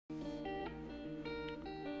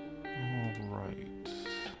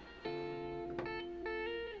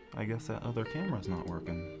I guess that other camera's not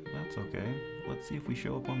working. That's okay. Let's see if we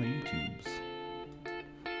show up on the YouTubes. I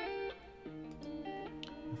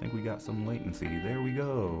think we got some latency. There we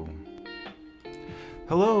go.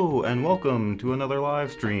 Hello and welcome to another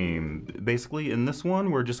live stream. Basically, in this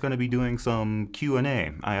one, we're just going to be doing some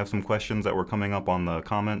Q&A. I have some questions that were coming up on the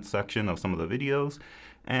comments section of some of the videos,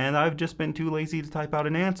 and I've just been too lazy to type out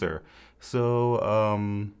an answer. So,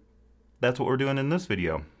 that's what we're doing in this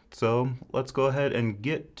video. So, let's go ahead and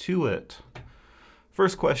get to it.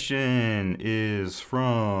 First question is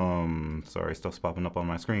from... Sorry, stuff's popping up on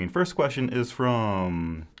my screen. First question is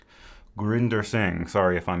from... Gurinder Singh,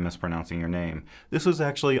 sorry if I'm mispronouncing your name. This was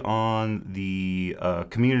actually on the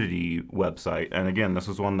community website, and again, this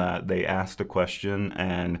was one that they asked a question,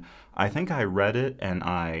 and I think I read it and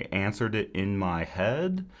I answered it in my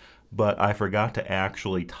head, but I forgot to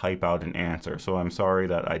actually type out an answer. So I'm sorry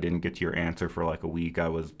that I didn't get to your answer for like a week. I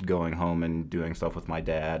was going home and doing stuff with my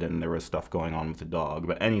dad, and there was stuff going on with the dog.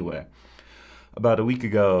 But anyway, about a week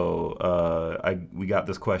ago, we got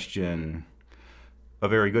this question. A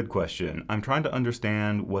very good question. I'm trying to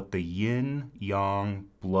understand what the yin, yang,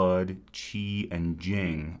 blood, qi, and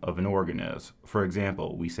jing of an organ is. For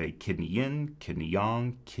example, we say kidney yin, kidney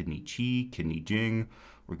yang, kidney qi, kidney jing.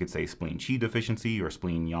 We could say spleen qi deficiency or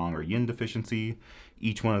spleen yang or yin deficiency.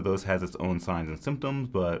 Each one of those has its own signs and symptoms,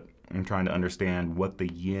 but I'm trying to understand what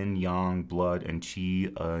the yin, yang, blood, and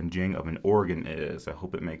qi and jing of an organ is. I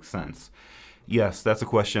hope it makes sense. Yes, that's a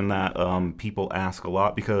question that people ask a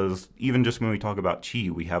lot, because even just when we talk about qi,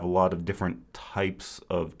 we have a lot of different types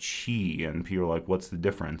of qi, and people are like, what's the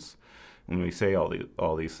difference when we say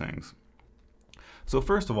all these things? So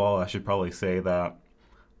first of all, I should probably say that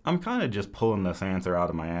I'm kind of just pulling this answer out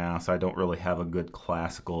of my ass. I don't really have a good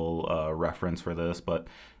classical reference for this, but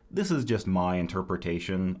this is just my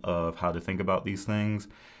interpretation of how to think about these things.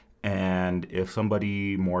 And if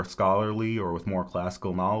somebody more scholarly or with more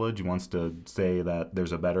classical knowledge wants to say that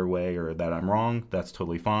there's a better way or that I'm wrong, that's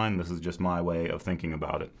totally fine. This is just my way of thinking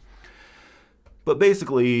about it. But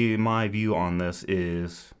basically, my view on this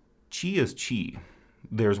is qi is qi.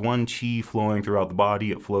 There's one qi flowing throughout the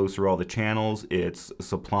body. It flows through all the channels. It's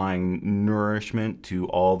supplying nourishment to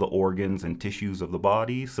all the organs and tissues of the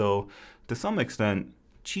body. So to some extent,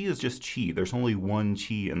 qi is just qi. There's only one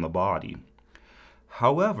qi in the body.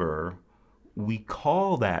 However, we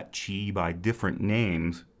call that qi by different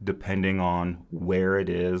names depending on where it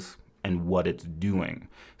is and what it's doing.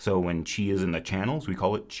 So when qi is in the channels, we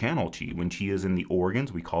call it channel qi. When qi is in the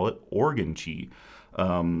organs, we call it organ qi.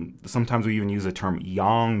 Sometimes we even use the term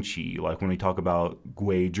yang qi, like when we talk about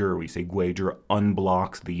guizhi, we say guizhi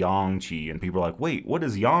unblocks the yang qi, and people are like, wait, what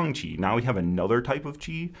is yang qi? Now we have another type of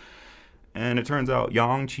qi? And it turns out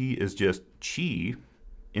yang qi is just qi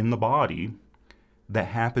in the body that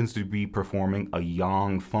happens to be performing a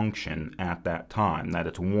yang function at that time, that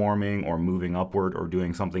it's warming or moving upward or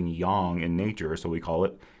doing something yang in nature, so we call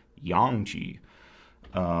it yang qi.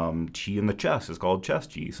 Qi in the chest is called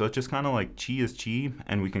chest qi. So it's just kind of like qi is qi,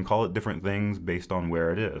 and we can call it different things based on where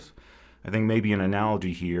it is. I think maybe an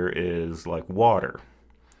analogy here is like water.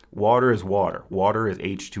 Water is water. Water is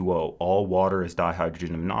H2O. All water is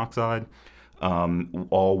dihydrogen monoxide.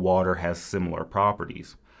 All water has similar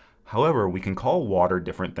properties. However, we can call water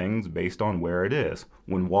different things based on where it is.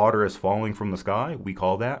 When water is falling from the sky, we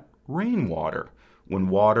call that rainwater. When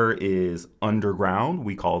water is underground,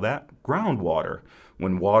 we call that groundwater.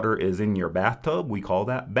 When water is in your bathtub, we call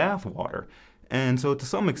that bath water. And so to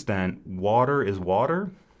some extent, water is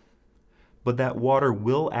water, but that water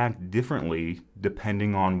will act differently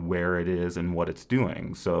depending on where it is and what it's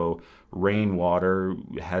doing. So rainwater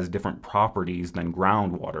has different properties than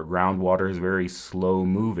groundwater. Groundwater is very slow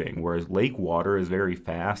moving, whereas lake water is very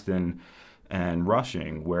fast and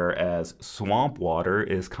rushing, whereas swamp water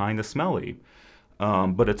is kind of smelly.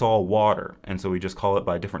 But it's all water, and so we just call it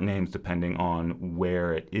by different names depending on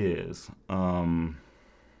where it is. And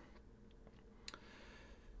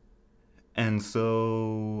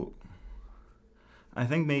so I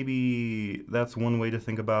think maybe that's one way to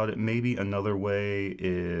think about it. Maybe another way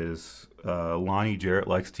is Lonnie Jarrett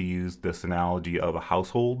likes to use this analogy of a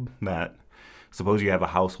household. That suppose you have a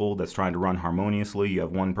household that's trying to run harmoniously. You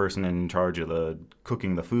have one person in charge of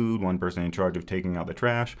cooking the food, one person in charge of taking out the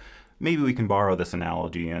trash. Maybe we can borrow this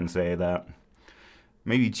analogy and say that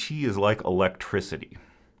maybe qi is like electricity.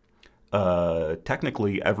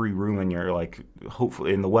 Technically, every room in your, like,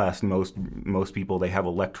 hopefully in the West, most people, they have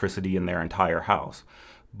electricity in their entire house.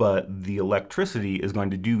 But the electricity is going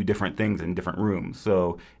to do different things in different rooms.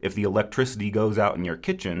 So if the electricity goes out in your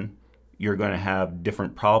kitchen, you're going to have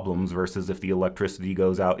different problems versus if the electricity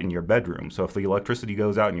goes out in your bedroom. So if the electricity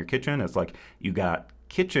goes out in your kitchen, it's like you got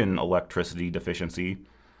kitchen electricity deficiency,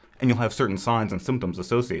 and you'll have certain signs and symptoms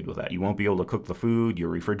associated with that. You won't be able to cook the food, your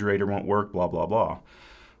refrigerator won't work, blah, blah, blah.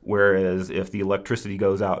 Whereas if the electricity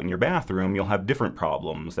goes out in your bathroom, you'll have different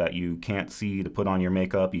problems that you can't see to put on your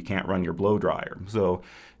makeup, you can't run your blow dryer. So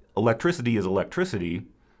electricity is electricity,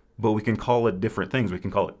 but we can call it different things. We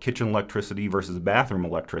can call it kitchen electricity versus bathroom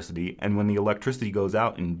electricity, and when the electricity goes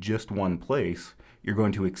out in just one place, you're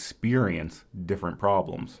going to experience different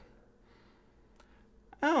problems.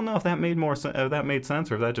 I don't know if that made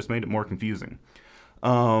sense or if that just made it more confusing.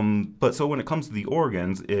 But so when it comes to the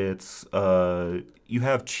organs, it's you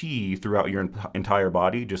have chi throughout your entire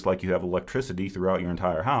body, just like you have electricity throughout your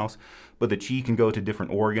entire house. But the chi can go to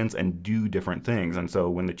different organs and do different things. And so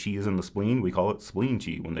when the chi is in the spleen, we call it spleen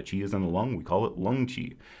chi. When the chi is in the lung, we call it lung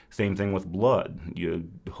chi. Same thing with blood.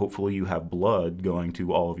 Hopefully you have blood going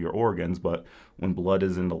to all of your organs, but when blood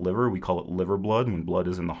is in the liver, we call it liver blood. When blood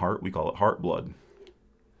is in the heart, we call it heart blood.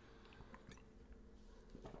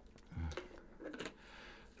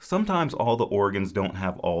 Sometimes all the organs don't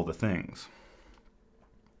have all the things.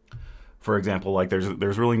 For example, like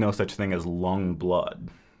there's really no such thing as lung blood.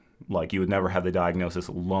 Like you would never have the diagnosis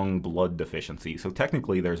lung blood deficiency. So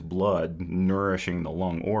technically there's blood nourishing the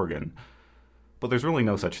lung organ, but there's really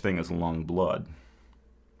no such thing as lung blood.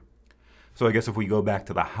 So I guess if we go back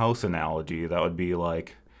to the house analogy, that would be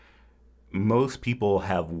like most people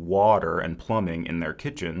have water and plumbing in their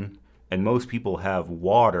kitchen, and most people have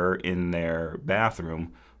water in their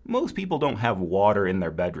bathroom. Most people don't have water in their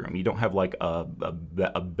bedroom. You don't have like a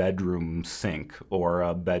bedroom sink or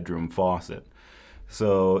a bedroom faucet.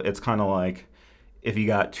 So it's kind of like if you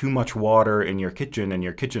got too much water in your kitchen and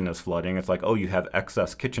your kitchen is flooding, it's like, oh, you have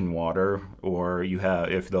excess kitchen water. Or you have,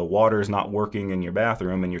 if the water is not working in your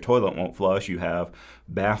bathroom and your toilet won't flush, you have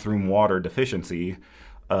bathroom water deficiency.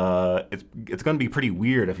 It's going to be pretty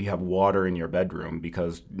weird if you have water in your bedroom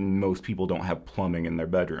because most people don't have plumbing in their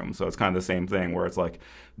bedroom. So it's kind of the same thing where it's like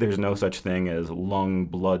there's no such thing as lung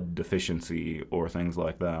blood deficiency or things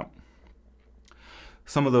like that.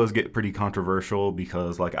 Some of those get pretty controversial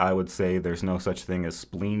because, like, I would say there's no such thing as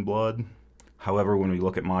spleen blood. However, when we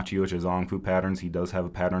look at Machio Zhangfu patterns, he does have a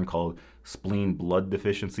pattern called spleen blood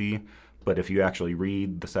deficiency. But if you actually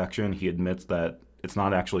read the section, he admits that it's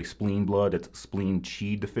not actually spleen blood, it's spleen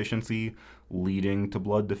chi deficiency leading to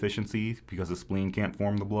blood deficiency because the spleen can't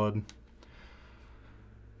form the blood.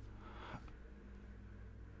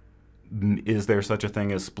 Is there such a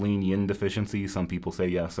thing as spleen yin deficiency? Some people say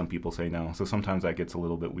yes, some people say no. So sometimes that gets a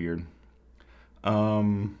little bit weird.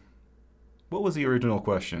 What was the original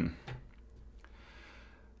question?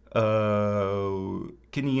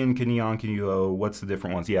 Kin yin, kin yang, kin yu, what's the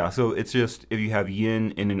different ones? Yeah, so it's just if you have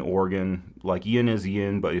yin in an organ, like yin is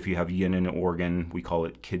yin, but if you have yin in an organ, we call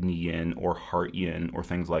it kidney yin or heart yin or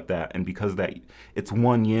things like that. And because that it's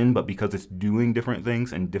one yin, but because it's doing different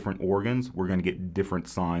things in different organs, we're going to get different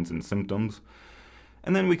signs and symptoms.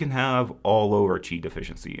 And then we can have all over chi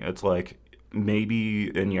deficiency. It's like maybe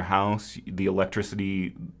in your house, the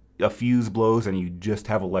electricity, a fuse blows and you just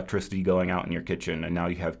have electricity going out in your kitchen and now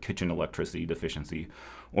you have kitchen electricity deficiency.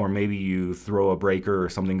 Or maybe you throw a breaker or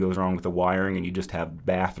something goes wrong with the wiring and you just have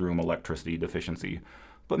bathroom electricity deficiency.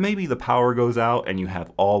 But maybe the power goes out and you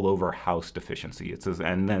have all over house deficiency. It says,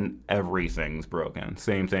 and then everything's broken.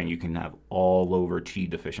 Same thing, you can have all over chi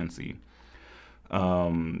deficiency.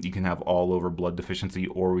 You can have all over blood deficiency,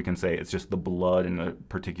 or we can say it's just the blood in a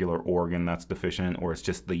particular organ that's deficient, or it's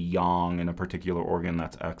just the yang in a particular organ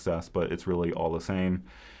that's excess, but it's really all the same.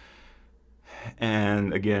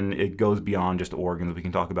 And again, it goes beyond just organs. We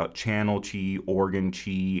can talk about channel chi, organ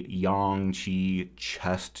chi, yang chi,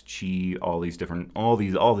 chest chi, all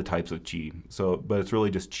the types of chi. So, but it's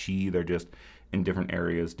really just chi. They're just in different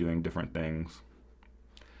areas doing different things.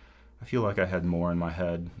 I feel like I had more in my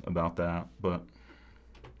head about that, but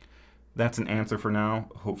that's an answer for now.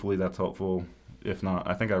 Hopefully that's helpful. If not,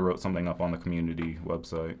 I think I wrote something up on the community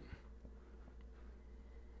website.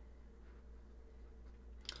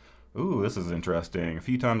 Ooh, this is interesting. A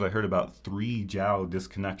few times I heard about 3 jiao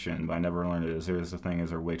disconnection, but I never learned it. Is there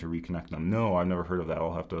a way to reconnect them? No, I've never heard of that.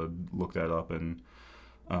 I'll have to look that up and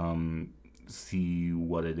see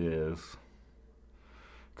what it is.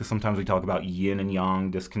 Because sometimes we talk about yin and yang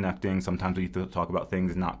disconnecting. Sometimes we talk about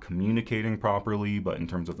things not communicating properly. But in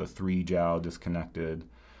terms of the 3 jiao disconnected,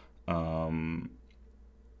 I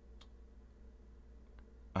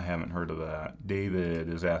haven't heard of that. David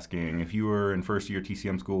is asking, if you were in first year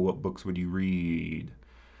TCM school, what books would you read?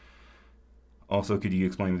 Also, could you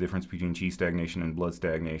explain the difference between chi stagnation and blood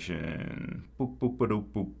stagnation? Boop, boop, boop,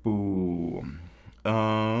 boop,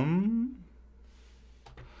 boop.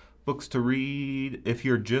 Books to read. If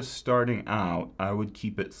you're just starting out, I would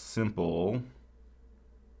keep it simple.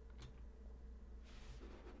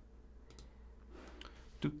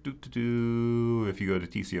 If you go to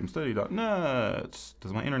tcmstudy.net,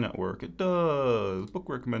 does my internet work? It does. Book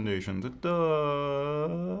recommendations, it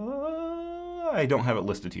does. I don't have it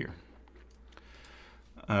listed here.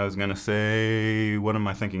 I was gonna say, what am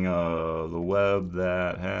I thinking of? The web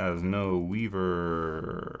that has no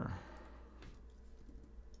weaver.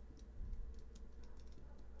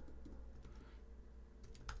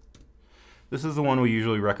 This is the one we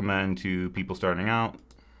usually recommend to people starting out.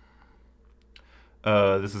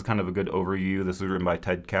 This is kind of a good overview. This is written by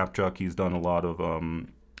Ted Kapchuk. He's done a lot of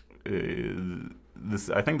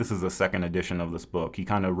I think this is the second edition of this book. He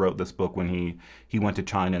kind of wrote this book when he went to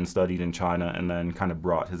China and studied in China, and then kind of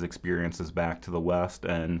brought his experiences back to the West,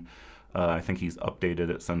 and I think he's updated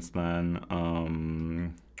it since then.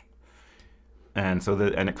 And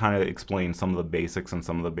it kind of explains some of the basics and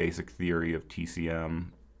some of the basic theory of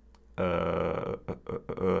TCM.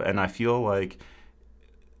 And I feel like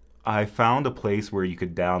I found a place where you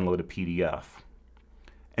could download a PDF,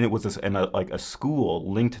 and it was like a school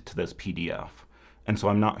linked to this PDF, and so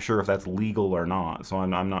I'm not sure if that's legal or not. So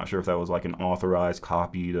I'm not sure if that was like an authorized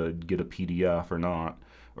copy to get a PDF or not,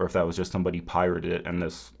 or if that was just somebody pirated it and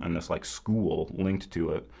this like school linked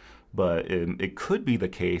to it. But it could be the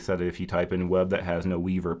case that if you type in web that has no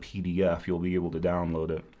weaver PDF, you'll be able to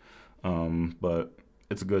download it. But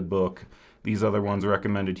it's a good book. These other ones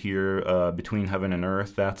recommended here, Between Heaven and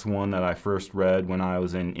Earth, that's one that I first read when I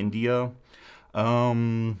was in India.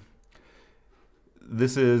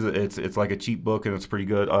 It's like a cheap book, and it's pretty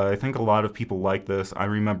good. I think a lot of people like this. I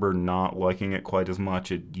remember not liking it quite as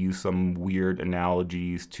much. It used some weird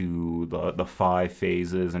analogies to the 5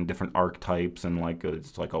 phases and different archetypes, and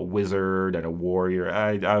it's like a wizard and a warrior.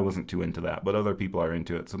 I wasn't too into that, but other people are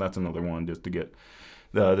into it, so that's another one just to get.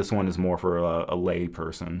 This one is more for a lay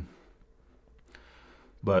person.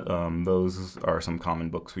 But those are some common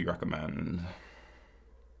books we recommend.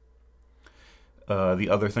 The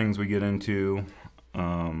other things we get into,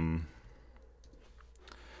 the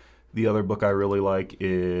other book I really like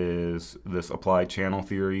is this Applied Channel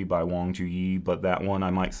Theory by Wang Juyi, but that one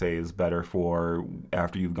I might say is better for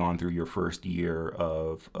after you've gone through your first year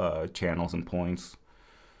of channels and points.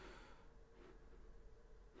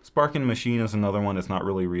 Sparking Machine is another one. It's not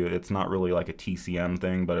really like a TCM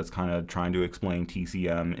thing, but it's kind of trying to explain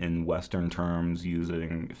TCM in Western terms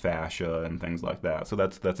using fascia and things like that. So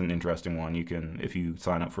that's an interesting one. You can, if you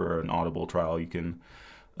sign up for an Audible trial, you can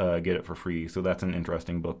get it for free. So that's an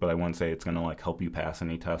interesting book, but I wouldn't say it's going to like help you pass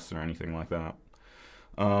any tests or anything like that.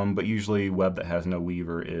 But usually web that has no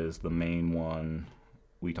weaver is the main one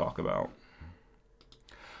we talk about.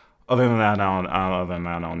 Other than that,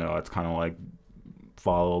 I don't know. It's kind of like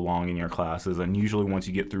follow along in your classes, and usually once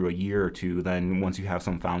you get through a year or two, then once you have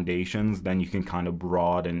some foundations, then you can kind of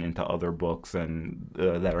broaden into other books and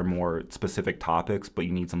that are more specific topics, but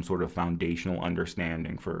you need some sort of foundational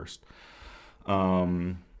understanding first.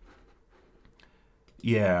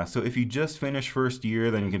 Yeah, so if you just finish first year,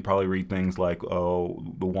 then you can probably read things like the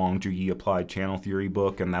Wang Juyi Applied Channel Theory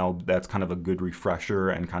book, and that's kind of a good refresher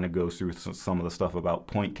and kind of goes through some of the stuff about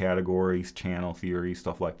point categories, channel theory,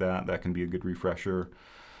 stuff like that. That can be a good refresher.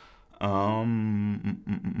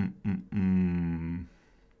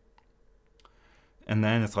 And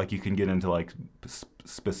then it's like you can get into like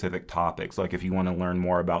specific topics. Like if you want to learn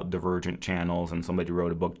more about divergent channels, and somebody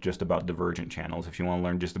wrote a book just about divergent channels. If you want to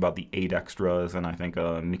learn just about the 8 extras, and I think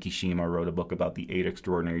Mikishima wrote a book about the 8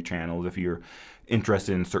 extraordinary channels. If you're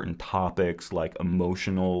interested in certain topics like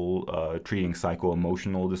emotional, treating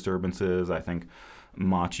psycho-emotional disturbances, I think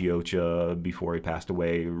Machiocha, before he passed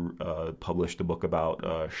away, published a book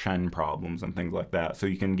about Shen problems and things like that. So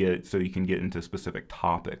you can get into specific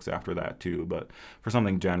topics after that too. But for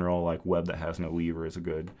something general, like web that has no weaver is a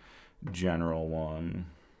good general one.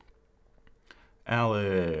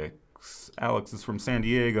 Alex is from San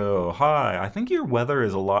Diego. Hi, I think your weather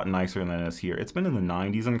is a lot nicer than it is here. It's been in the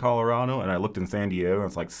 90s in Colorado, and I looked in San Diego, and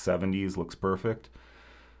it's like 70s, looks perfect.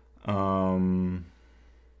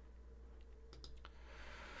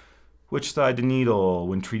 Which side to needle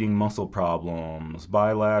when treating muscle problems?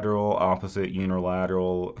 Bilateral, opposite,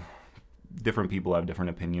 unilateral. Different people have different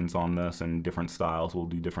opinions on this, and different styles will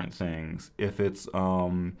do different things. If it's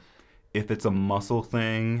a muscle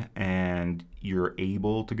thing and you're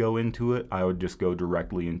able to go into it, I would just go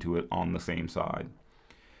directly into it on the same side.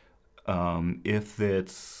 If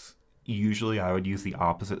it's Usually I would use the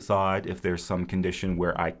opposite side if there's some condition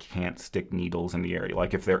where I can't stick needles in the area.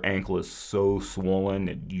 Like if their ankle is so swollen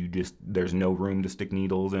that there's no room to stick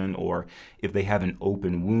needles in, or if they have an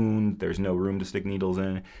open wound, there's no room to stick needles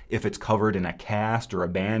in. If it's covered in a cast or a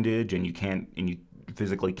bandage and you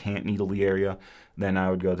physically can't needle the area, then I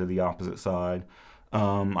would go to the opposite side.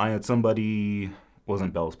 I had somebody,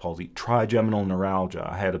 wasn't Bell's palsy, trigeminal neuralgia.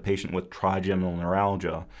 I had a patient with trigeminal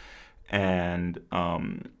neuralgia, and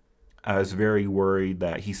I was very worried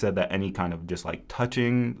that he said that any kind of just like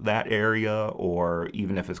touching that area, or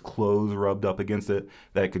even if his clothes rubbed up against it,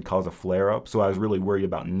 that it could cause a flare up. So I was really worried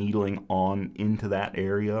about needling on into that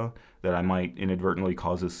area, that I might inadvertently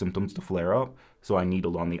cause his symptoms to flare up. So I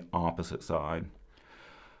needled on the opposite side.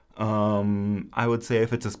 I would say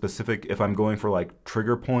if I'm going for like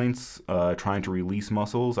trigger points, trying to release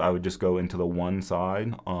muscles, I would just go into the one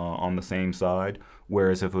side, on the same side.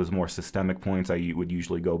 Whereas if it was more systemic points, I would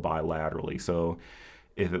usually go bilaterally. So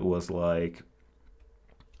if it was like,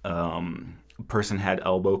 person had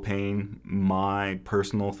elbow pain, my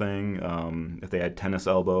personal thing, if they had tennis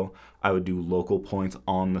elbow, I would do local points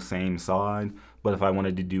on the same side. But if I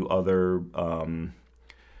wanted to do other,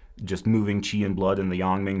 just moving qi and blood in the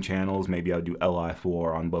Yangming channels, maybe I would do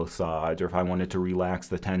Li4 on both sides. Or if I wanted to relax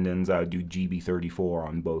the tendons, I would do GB34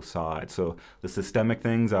 on both sides. So the systemic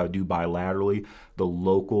things I would do bilaterally. The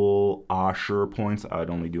local Asher points I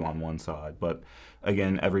would only do on one side. But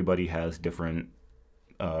again, everybody has different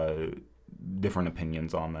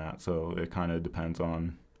opinions on that. So it kind of depends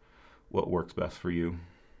on what works best for you.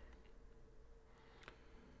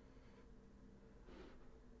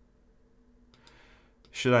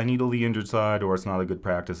 Should I needle the injured side, or it's not a good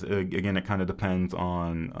practice? Again, it kind of depends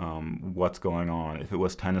on what's going on. If it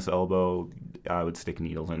was tennis elbow, I would stick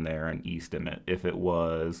needles in there and e-stim it. If it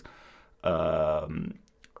was a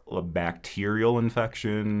bacterial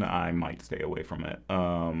infection, I might stay away from it.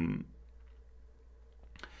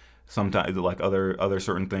 Sometimes, like other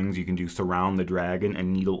certain things, you can do surround the dragon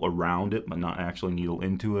and needle around it, but not actually needle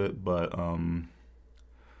into it. But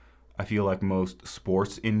I feel like most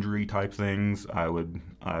sports injury type things, I would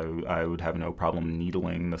have no problem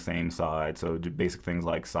needling the same side. So basic things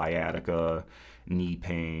like sciatica, knee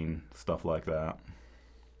pain, stuff like that.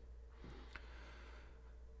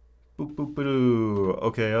 Boop, boop, boop.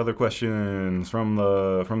 Okay, other questions from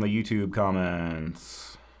the YouTube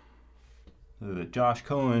comments. Josh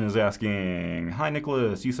Cohen is asking, "Hi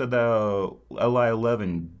Nicholas, you said that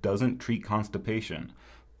Li11 doesn't treat constipation,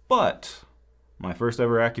 but my first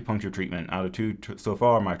ever acupuncture treatment out of two so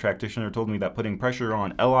far, my practitioner told me that putting pressure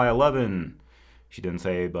on Li11, she didn't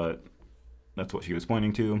say, but that's what she was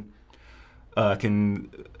pointing to,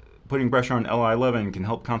 putting pressure on Li11 can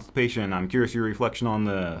help constipation. I'm curious your reflection on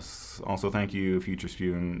this. Also, thank you, Future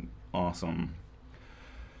Spewing. Awesome."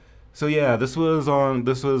 So yeah, this was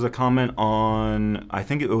a comment on, I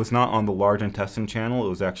think it was not on the large intestine channel. It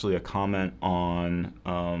was actually a comment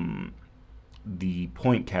on the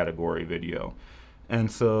point category video. And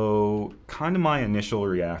so kind of my initial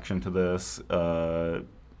reaction to this,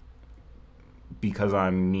 because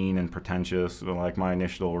I'm mean and pretentious, like my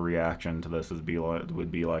initial reaction to this would be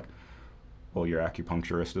like, well, your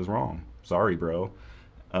acupuncturist is wrong. Sorry, bro.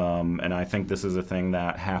 And I think this is a thing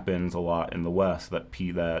that happens a lot in the West, that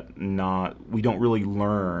we don't really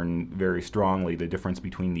learn very strongly the difference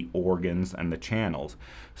between the organs and the channels.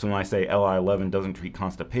 So when I say Li11 doesn't treat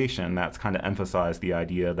constipation, that's kind of emphasized the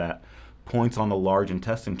idea that points on the large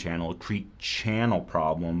intestine channel treat channel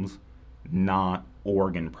problems, not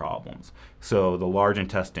organ problems. So the large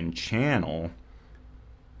intestine channel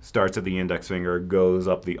starts at the index finger, goes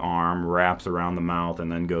up the arm, wraps around the mouth,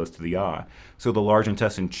 and then goes to the eye. So the large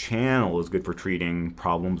intestine channel is good for treating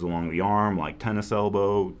problems along the arm, like tennis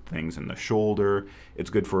elbow, things in the shoulder. It's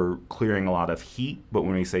good for clearing a lot of heat, but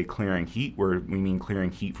when we say clearing heat, we mean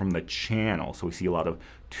clearing heat from the channel. So we see a lot of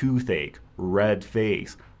toothache, red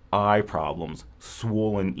face, eye problems,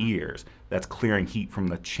 swollen ears. That's clearing heat from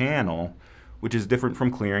the channel, which is different from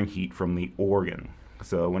clearing heat from the organ.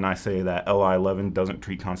 So when I say that Li11 doesn't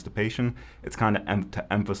treat constipation, it's kind of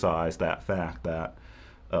to emphasize that fact that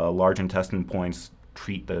large intestine points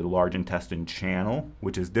treat the large intestine channel,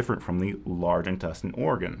 which is different from the large intestine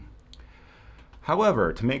organ.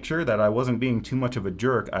 However, to make sure that I wasn't being too much of a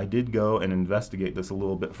jerk, I did go and investigate this a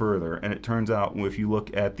little bit further. And it turns out, if you look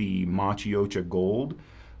at the Machiocha Gold,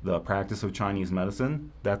 The Practice of Chinese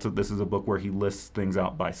Medicine, this is a book where he lists things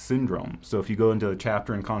out by syndrome. So if you go into the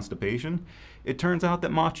chapter in constipation, it turns out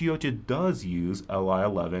that Machiocha does use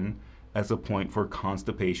Li11 as a point for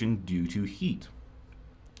constipation due to heat.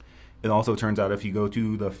 It also turns out if you go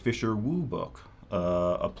to the Fisher Wu book,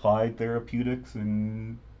 Applied Therapeutics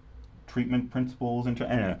in treatment principles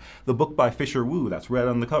and the book by Fisher Wu that's red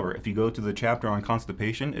on the cover. If you go to the chapter on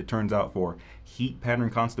constipation, it turns out for heat pattern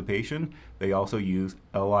constipation, they also use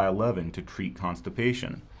LI11 to treat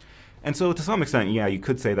constipation. And so to some extent, yeah, you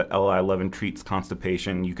could say that LI11 treats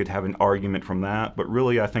constipation. You could have an argument from that, but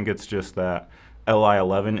really I think it's just that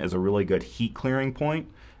LI11 is a really good heat clearing point,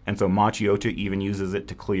 and so Machiocha even uses it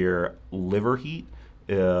to clear liver heat.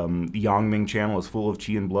 The Yangming channel is full of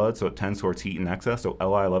qi and blood, so it tends towards heat in excess, so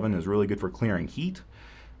LI11 is really good for clearing heat.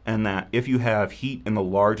 And that if you have heat in the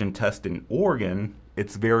large intestine organ,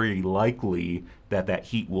 it's very likely that that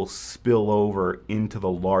heat will spill over into the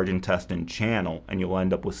large intestine channel, and you'll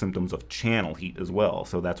end up with symptoms of channel heat as well.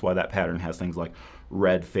 So that's why that pattern has things like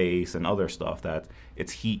red face and other stuff, that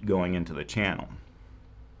it's heat going into the channel.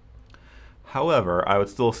 However, I would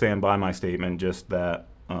still stand by my statement just that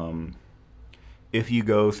if you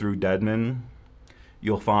go through Deadman,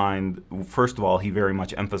 you'll find, first of all, he very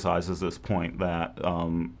much emphasizes this point that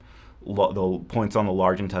the points on the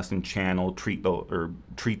large intestine channel treat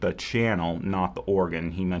the channel, not the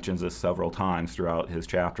organ. He mentions this several times throughout his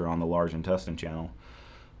chapter on the large intestine channel.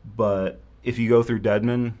 But if you go through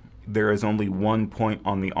Deadman, there is only one point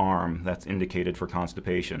on the arm that's indicated for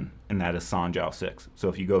constipation, and that is Sanjiao 6. So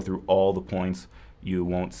if you go through all the points, you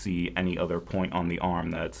won't see any other point on the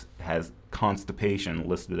arm that has constipation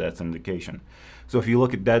listed as indication. So if you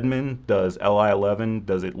look at Deadman, does LI11,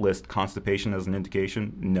 does it list constipation as an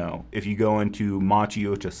indication? No. If you go into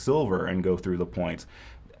Machiocha Silver and go through the points,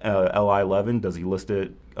 LI11, does he list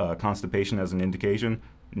it constipation as an indication?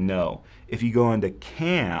 No. If you go into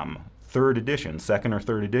CAM, third edition, second or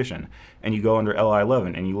third edition, and you go under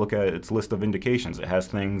LI11 and you look at its list of indications, it has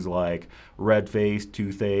things like red face,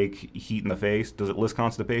 toothache, heat in the face. Does it list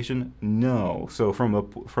constipation? No. So from a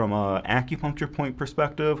acupuncture point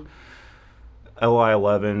perspective,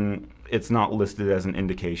 LI11, it's not listed as an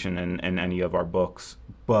indication in any of our books.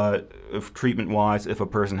 But if treatment-wise, if a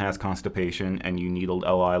person has constipation and you needled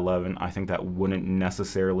LI11, I think that wouldn't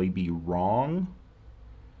necessarily be wrong.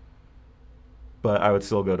 But I would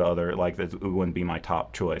still go to other, like, it wouldn't be my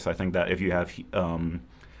top choice. I think that if you have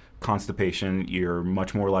constipation, you're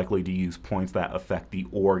much more likely to use points that affect the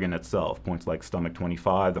organ itself. Points like stomach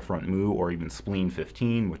 25, the front mu, or even spleen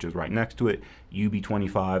 15, which is right next to it, UB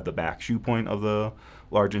 25, the back shu point of the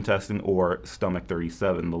large intestine, or stomach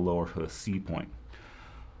 37, the lower C point.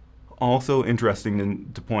 Also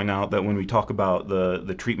interesting to point out that when we talk about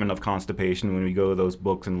the treatment of constipation, when we go to those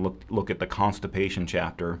books and look at the constipation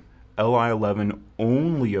chapter, LI11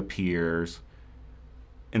 only appears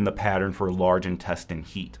in the pattern for large intestine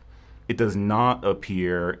heat. It does not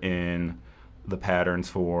appear in the patterns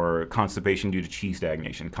for constipation due to qi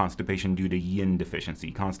stagnation, constipation due to yin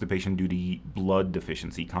deficiency, constipation due to blood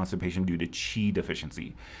deficiency, constipation due to qi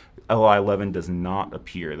deficiency. LI11 does not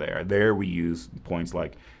appear there. There we use points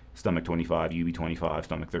like stomach 25, UB 25,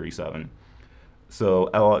 stomach 37. So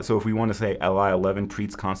if we want to say LI11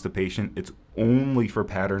 treats constipation, it's only for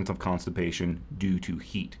patterns of constipation due to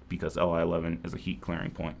heat, because LI11 is a heat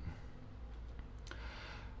clearing point.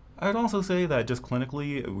 I'd also say that just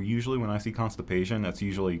clinically, usually when I see constipation, that's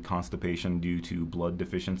usually constipation due to blood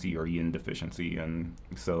deficiency or yin deficiency, and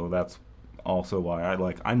so that's also why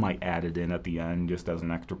I might add it in at the end just as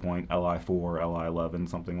an extra point, LI4, LI11,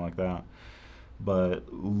 something like that. But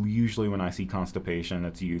usually when I see constipation,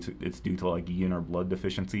 it's due to like yin or blood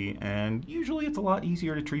deficiency, and usually it's a lot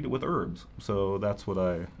easier to treat it with herbs. So that's what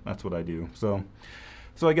I do. So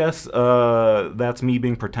I guess that's me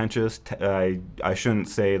being pretentious. I shouldn't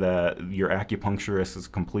say that your acupuncturist is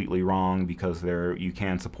completely wrong, because you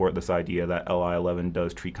can support this idea that LI11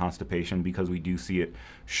 does treat constipation, because we do see it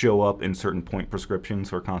show up in certain point prescriptions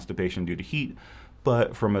for constipation due to heat.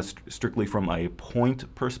 But strictly from a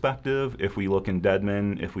point perspective, if we look in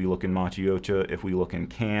Deadman, if we look in Machiocha, if we look in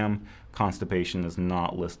CAM, constipation is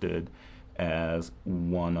not listed as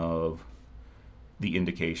one of the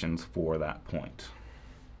indications for that point.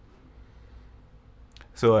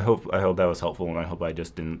 So I hope that was helpful, and I hope I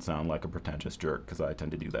just didn't sound like a pretentious jerk, because I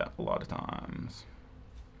tend to do that a lot of times.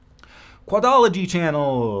 Quadology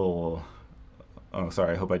channel! Oh,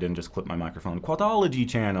 sorry, I hope I didn't just clip my microphone. Quadology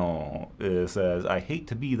channel says, I hate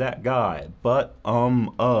to be that guy, but,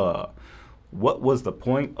 what was the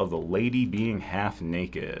point of the lady being half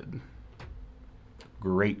naked?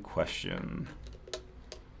 Great question.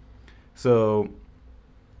 So,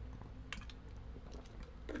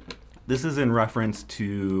 this is in reference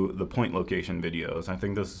to the point location videos. I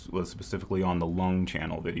think this was specifically on the lung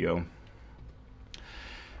channel video.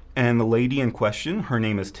 And the lady in question, her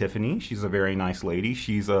name is Tiffany. She's a very nice lady.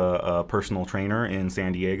 She's a personal trainer in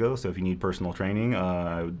San Diego, so if you need personal training,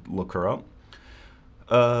 I would look her up.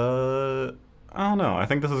 Uh, I don't know. I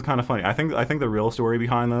think this is kind of funny. I think the real story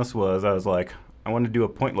behind this was I was like, I wanted to do a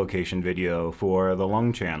point location video for the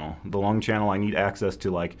lung channel. The lung channel, I need access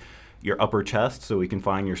to like your upper chest so we can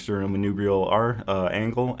find your sternocleidomastoidal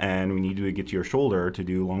angle, and we need to get to your shoulder to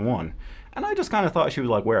do lung one. And I just kind of thought she would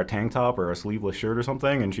like wear a tank top or a sleeveless shirt or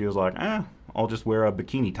something, and she was like, I'll just wear a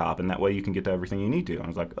bikini top, and that way you can get to everything you need to. And I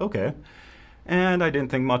was like, okay. And I didn't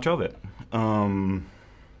think much of it.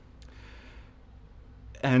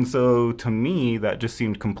 And so to me, that just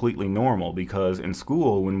seemed completely normal because in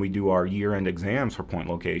school, when we do our year-end exams for point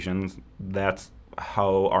locations, that's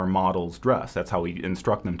how our models dress. That's how we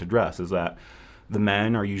instruct them to dress, is that the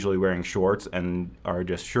men are usually wearing shorts and are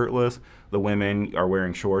just shirtless. The women are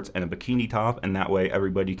wearing shorts and a bikini top, and that way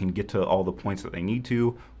everybody can get to all the points that they need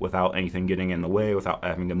to without anything getting in the way, without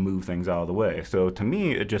having to move things out of the way. So to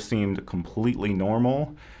me, it just seemed completely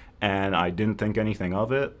normal, and I didn't think anything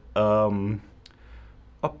of it.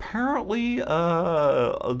 Apparently,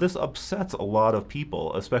 this upsets a lot of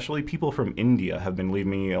people, especially people from India have been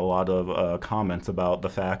leaving me a lot of comments about the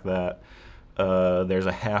fact that there's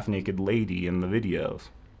a half-naked lady in the videos.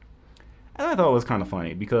 And I thought it was kind of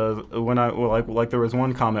funny because when there was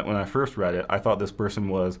one comment when I first read it, I thought this person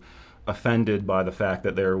was offended by the fact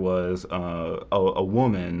that there was a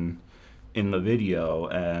woman in the video,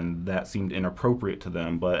 and that seemed inappropriate to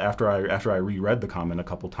them. But after I reread the comment a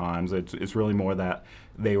couple times, it's really more that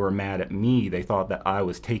they were mad at me. They thought that I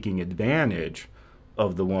was taking advantage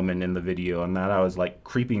of the woman in the video, and that I was like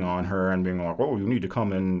creeping on her and being like, "Oh, you need to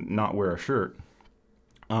come and not wear a shirt."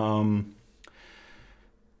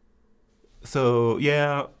 So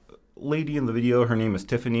yeah, lady in the video, her name is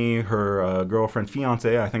Tiffany. Her girlfriend,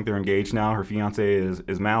 fiance, I think they're engaged now. Her fiance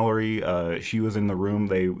is Mallory. She was in the room.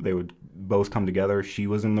 They would both come together. She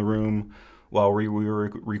was in the room while we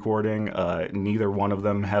were recording. Neither one of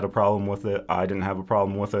them had a problem with it. I didn't have a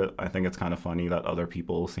problem with it. I think it's kind of funny that other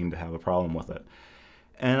people seem to have a problem with it.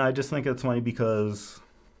 And I just think it's funny because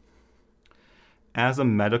as a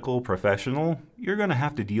medical professional, you're going to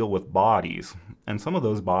have to deal with bodies. And some of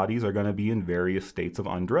those bodies are going to be in various states of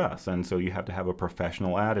undress. And so you have to have a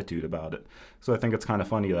professional attitude about it. So I think it's kind of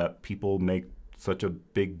funny that people make such a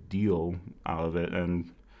big deal out of it,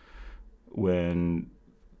 and when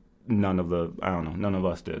none of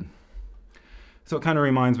us did. So it kind of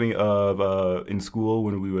reminds me of in school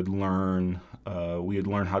when we would learn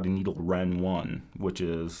how to needle Ren 1, which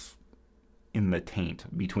is in the taint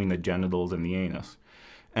between the genitals and the anus.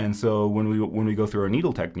 And so when we go through our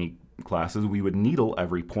needle technique classes, we would needle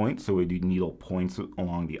every point. So we'd needle points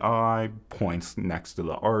along the eye, points next to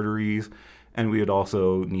the arteries, and we would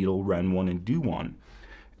also needle Ren 1 and Do 1.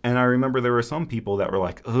 And I remember there were some people that were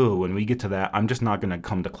like, oh, when we get to that, I'm just not going to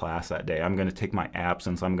come to class that day. I'm going to take my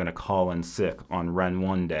absence. I'm going to call in sick on Ren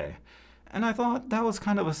 1 day. And I thought that was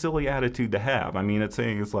kind of a silly attitude to have. I mean, it's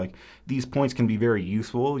like these points can be very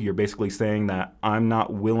useful. You're basically saying that I'm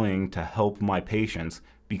not willing to help my patients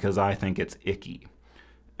because I think it's icky.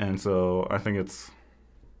 And so I think it's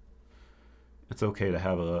okay to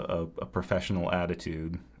have a professional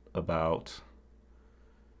attitude about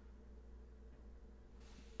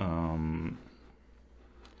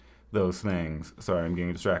those things. Sorry, I'm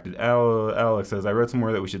getting distracted. Alex says, I read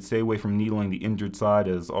somewhere that we should stay away from needling the injured side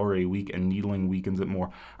as already weak, and needling weakens it more.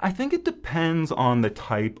 I think it depends on the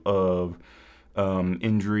type of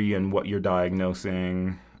injury and what you're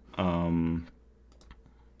diagnosing, and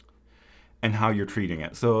how you're treating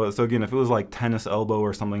it. So again, if it was like tennis elbow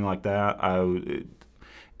or something like that,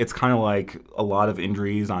 it's kind of like a lot of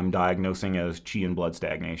injuries I'm diagnosing as chi and blood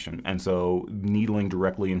stagnation. And so needling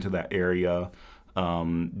directly into that area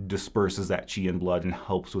disperses that chi and blood and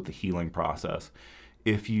helps with the healing process.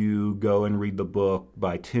 If you go and read the book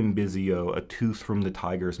by Tim Bizzio, A Tooth from the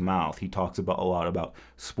Tiger's Mouth, he talks about a lot about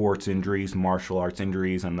sports injuries, martial arts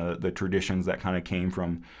injuries, and the traditions that kind of came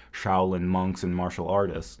from Shaolin monks and martial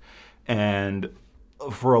artists. And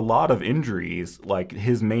for a lot of injuries, like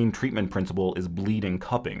his main treatment principle is bleeding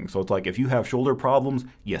cupping. So it's like if you have shoulder problems,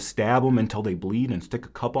 you stab them until they bleed and stick a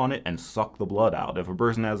cup on it and suck the blood out. If a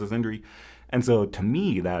person has this injury, and so to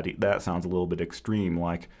me that sounds a little bit extreme.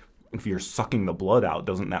 Like if you're sucking the blood out,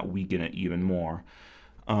 doesn't that weaken it even more?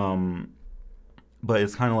 But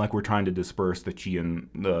it's kind of like we're trying to disperse the chi and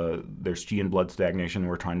there's chi and blood stagnation.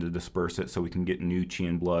 We're trying to disperse it so we can get new chi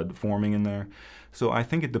and blood forming in there. So I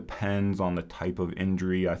think it depends on the type of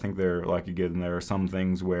injury. I think there are some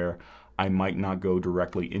things where I might not go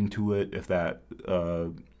directly into it. If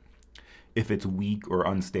it's weak or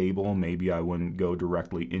unstable, maybe I wouldn't go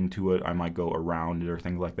directly into it. I might go around it or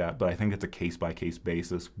things like that. But I think it's a case-by-case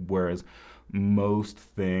basis, whereas most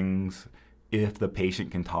things if the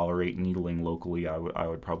patient can tolerate needling locally, I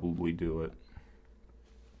would probably do it.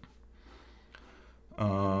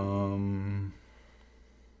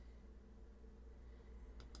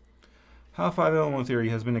 How 5-element theory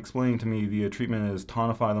has been explained to me via treatment is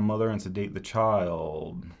tonify the mother and sedate the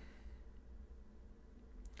child.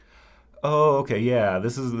 Oh, okay, yeah,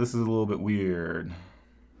 this is a little bit weird.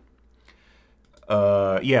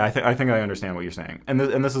 Yeah, I think I understand what you're saying, and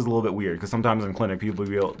this is a little bit weird because sometimes in clinic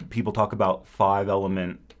people talk about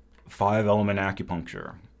 5-element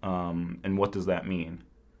acupuncture, and what does that mean?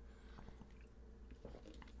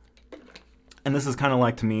 And this is kind of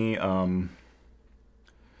like, to me,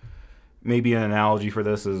 maybe an analogy for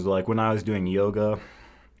this is like when I was doing yoga.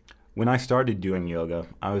 When I started doing yoga,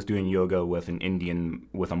 I was doing yoga with an Indian,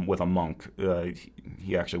 with a monk.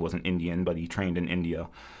 He actually wasn't Indian, but he trained in India.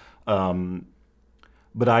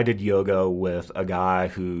 But I did yoga with a guy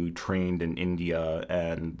who trained in India,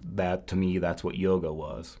 and that, to me, that's what yoga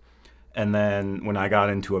was. And then when I got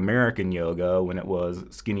into American yoga, when it was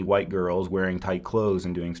skinny white girls wearing tight clothes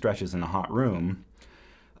and doing stretches in a hot room,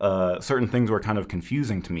 certain things were kind of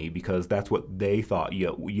confusing to me because that's what they thought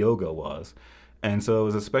yoga was. And so it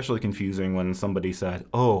was especially confusing when somebody said,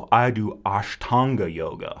 oh, I do Ashtanga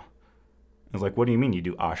yoga. I was like, what do you mean you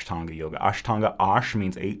do Ashtanga yoga? Ashtanga, Ash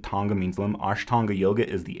means 8, Tanga means limb. Ashtanga yoga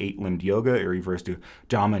is the 8-limbed yoga. It refers to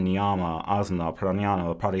Jama, Niyama, Asana,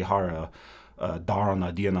 Pranayama, Pratyahara,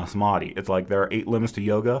 Dharana, Dhyana, Samadhi. It's like there are 8 limbs to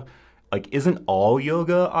yoga. Like, isn't all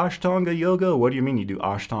yoga Ashtanga yoga? What do you mean you do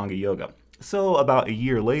Ashtanga yoga? So about a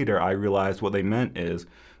year later, I realized what they meant is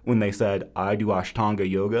when they said, I do Ashtanga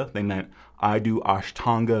yoga, they meant I do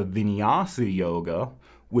Ashtanga Vinyasa yoga,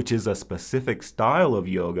 which is a specific style of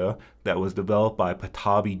yoga that was developed by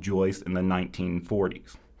Pattabhi Jois in the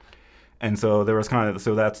 1940s. And so there was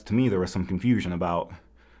so that's, to me, there was some confusion about,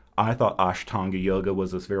 I thought Ashtanga yoga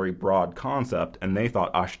was this very broad concept, and they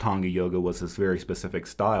thought Ashtanga yoga was this very specific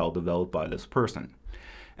style developed by this person.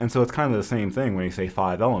 And so it's kind of the same thing when you say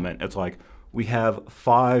 5-element. It's like, we have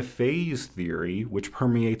 5-phase theory, which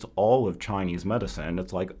permeates all of Chinese medicine.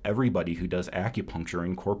 It's like everybody who does acupuncture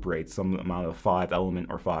incorporates some amount of 5-element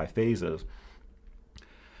or 5 phases.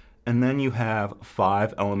 And then you have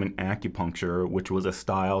 5-element acupuncture, which was a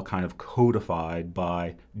style kind of codified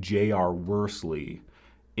by J.R. Worsley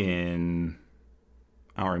in,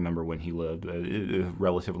 I don't remember when he lived,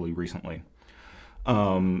 relatively recently. So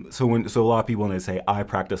a lot of people, when they say I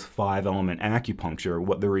practice 5-element acupuncture,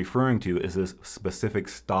 what they're referring to is this specific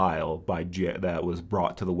style that was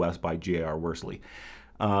brought to the West by J.R. Worsley.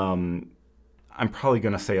 I'm probably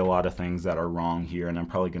going to say a lot of things that are wrong here, and I'm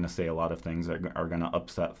probably going to say a lot of things that are going to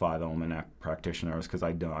upset 5-element practitioners because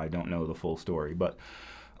I don't know the full story. But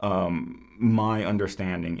my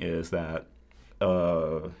understanding is that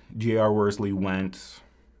J.R. Worsley went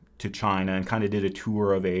to China and kind of did a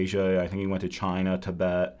tour of Asia. I think he went to China,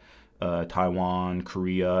 Tibet, Taiwan,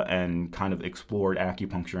 Korea, and kind of explored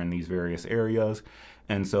acupuncture in these various areas.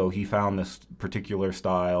 And so he found this particular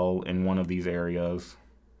style in one of these areas.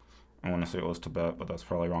 I want to say it was Tibet, but that's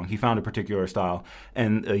probably wrong. He found a particular style,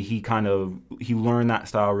 and he learned that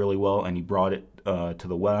style really well, and he brought it to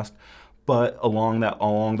the West. But along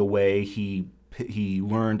the way, he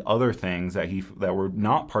learned other things that were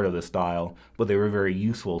not part of the style, but they were very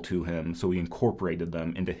useful to him, so he incorporated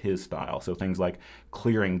them into his style. So things like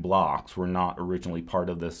clearing blocks were not originally part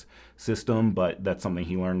of this system, but that's something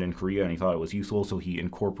he learned in Korea, and he thought it was useful, so he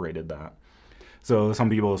incorporated that. So some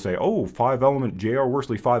people will say, oh, 5-element, J.R.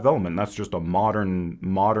 Worsley 5-element, that's just a modern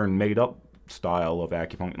made-up style of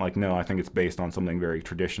acupuncture. Like, no, I think it's based on something very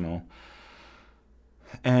traditional.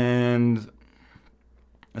 And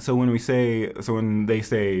so when they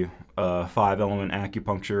say 5-element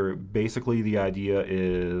acupuncture, basically the idea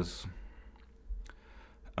is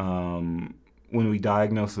when they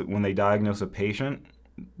diagnose a patient,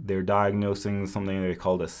 they're diagnosing something they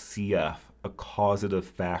call a CF, a causative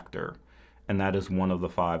factor, and that is one of the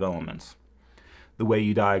 5 elements. The way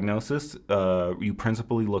you diagnose this, you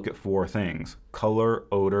principally look at 4 things: color,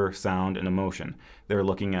 odor, sound, and emotion. They're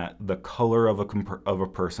looking at the color of a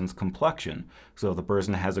person's complexion. So if the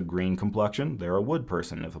person has a green complexion, they're a wood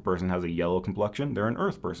person. If a person has a yellow complexion, they're an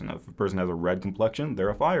earth person. If a person has a red complexion, they're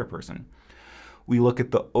a fire person. We look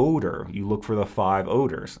at the odor. You look for the 5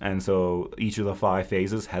 odors. And so each of the 5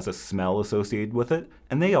 phases has a smell associated with it,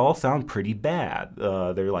 and they all sound pretty bad.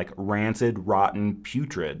 They're like rancid, rotten,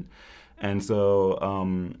 putrid. And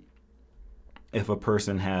so if a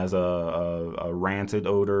person has a rancid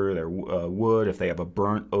odor, they're wood. If they have a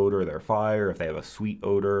burnt odor, they're fire. If they have a sweet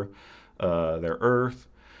odor, they're earth.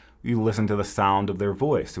 You listen to the sound of their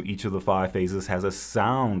voice. So each of the 5 phases has a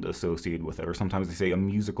sound associated with it, or sometimes they say a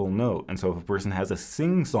musical note. And so if a person has a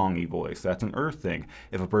sing-songy voice, that's an earth thing.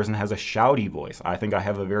 If a person has a shouty voice, I think I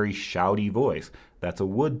have a very shouty voice, that's a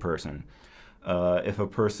wood person. If a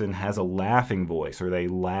person has a laughing voice or they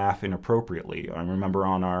laugh inappropriately. I remember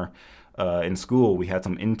on our in school we had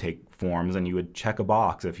some intake forms and you would check a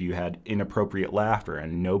box if you had inappropriate laughter,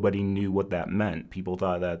 and nobody knew what that meant. People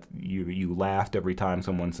thought that you laughed every time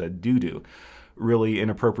someone said doo-doo. Really,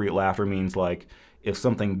 inappropriate laughter means like if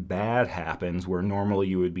something bad happens where normally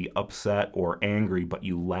you would be upset or angry but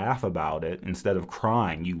you laugh about it instead of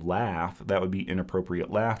crying, you laugh, that would be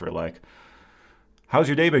inappropriate laughter. Like, how's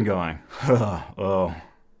your day been going? Oh,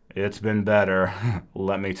 it's been better,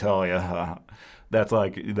 let me tell you. That's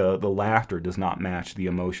like the laughter does not match the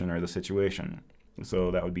emotion or the situation.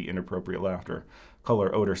 So that would be inappropriate laughter.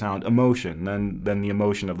 Color, odor, sound, emotion, then the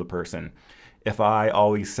emotion of the person. If I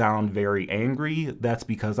always sound very angry, that's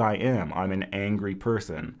because I am. I'm an angry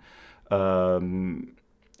person.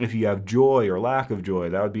 If you have joy or lack of joy,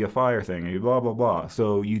 that would be a fire thing, blah, blah, blah.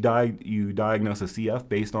 So you diagnose a CF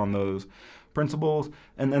based on those principles,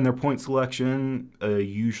 and then their point selection,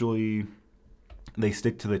 usually they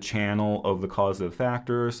stick to the channel of the causative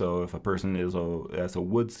factor. So if a person has a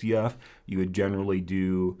wood CF, you would generally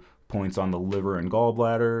do points on the liver and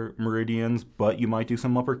gallbladder meridians, but you might do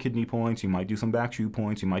some upper kidney points, you might do some back shu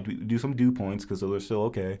points, you might do some dew points because those are still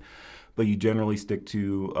okay, but you generally stick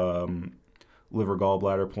to liver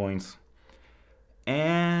gallbladder points.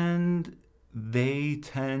 And they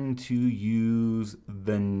tend to use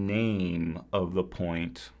the name of the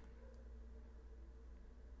point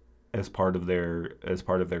as part of their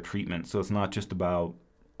treatment. So it's not just about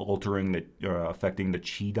altering affecting the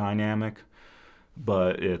chi dynamic,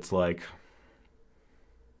 but it's like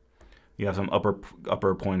you have some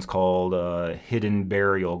upper points called hidden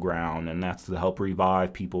burial ground, and that's to help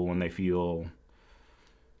revive people when they feel.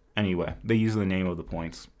 Anyway, they use the name of the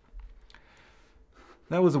points.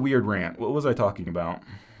 That was a weird rant. What was I talking about?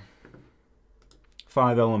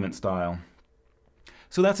 5-element style.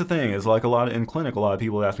 So that's the thing, is like in clinic, a lot of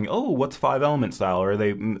people ask me, oh, what's 5-element style? Or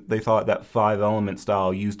they thought that 5-element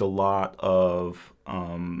style used a lot of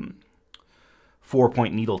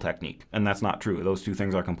 4-point needle technique, and that's not true. Those two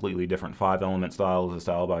things are completely different. 5-element style is a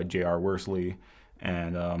style by J.R. Worsley,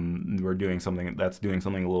 and we're doing something a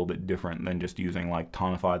little bit different than just using like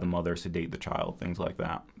tonify the mother, sedate the child, things like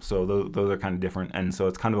that. So those are kind of different, and so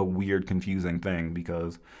it's kind of a weird, confusing thing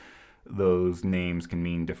because those names can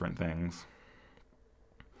mean different things.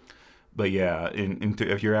 But yeah,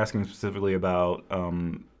 if you're asking specifically about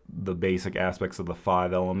the basic aspects of the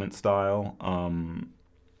 5-element style,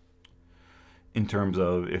 in terms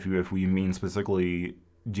of if we mean specifically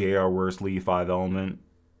J.R. Worsley 5-element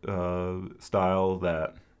style,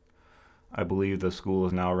 that I believe the school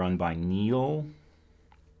is now run by Neil.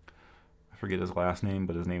 I forget his last name,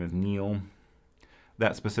 but his name is Neil.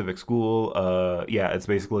 That specific school, yeah, it's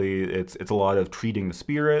basically it's a lot of treating the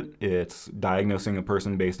spirit. It's diagnosing a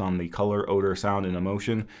person based on the color, odor, sound, and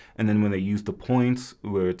emotion. And then when they use the points,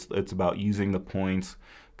 where it's about using the points,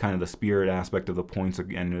 kind of the spirit aspect of the points,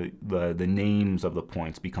 and the names of the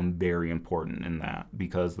points become very important in that,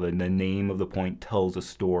 because the name of the point tells a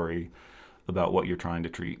story about what you're trying to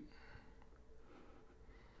treat.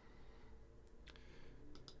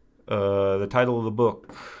 The title of the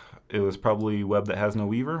book, it was probably Web That Has No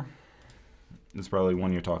Weaver. It's probably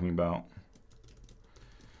one you're talking about.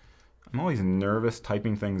 I'm always nervous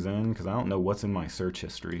typing things in because I don't know what's in my search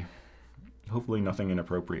history. Hopefully nothing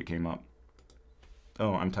inappropriate came up.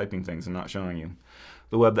 Oh, I'm typing things and not showing you.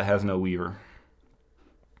 The Web That Has No Weaver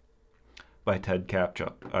by Ted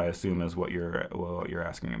Kapchuk, I assume is what you're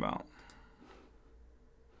asking about.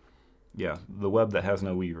 Yeah, The Web That Has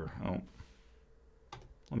No Weaver. Oh.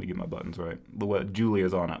 Let me get my buttons right.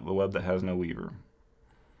 Julia's on it. The Web That Has No Weaver.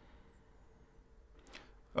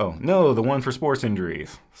 Oh, no, the one for sports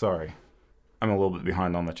injuries. Sorry. I'm a little bit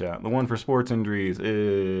behind on the chat. The one for sports injuries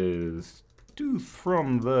is Tooth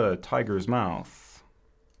from the Tiger's Mouth.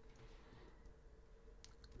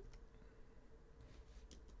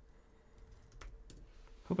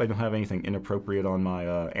 Hope I don't have anything inappropriate on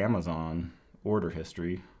my Amazon order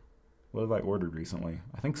history. What have I ordered recently?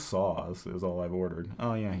 I think saws is all I've ordered.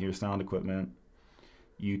 Oh yeah, here's sound equipment,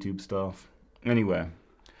 YouTube stuff. Anyway,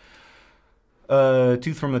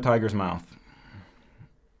 Tooth from the Tiger's Mouth.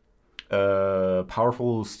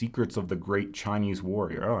 Powerful Secrets of the Great Chinese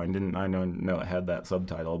Warrior. Oh, I didn't know it had that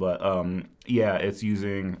subtitle, but yeah, it's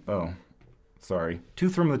using. Oh, sorry,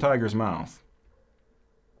 Tooth from the Tiger's Mouth.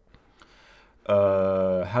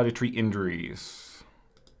 How to treat injuries.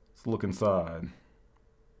 Let's look inside.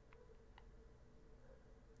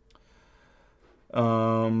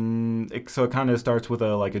 So it kind of starts with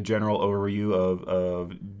a general overview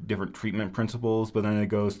of different treatment principles, but then it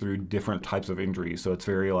goes through different types of injuries. So it's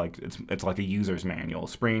very like it's like a user's manual: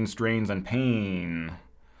 sprains, strains, and pain.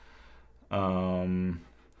 Some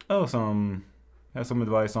has some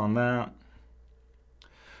advice on that.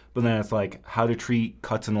 But then it's like how to treat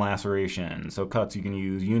cuts and lacerations. So cuts, you can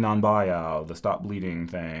use Yunnan Bayao, the stop bleeding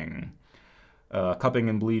thing. Cupping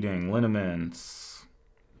and bleeding, liniments,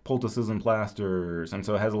 poultices and plasters. And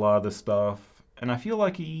so it has a lot of this stuff. And I feel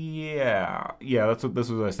like, yeah, that's what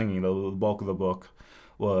I was thinking. The bulk of the book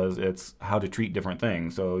was it's how to treat different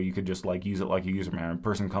things. So you could just like use it like a user manual. A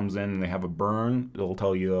person comes in and they have a burn, it'll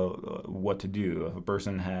tell you what to do. If a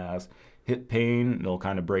person has hip pain, it'll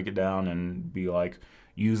kind of break it down and be like,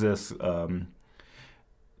 use this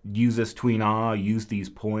tuina, use these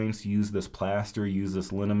points, use this plaster, use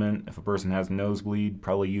this liniment. If a person has nosebleed,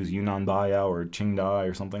 probably use Yunnan Bayao or Qingdai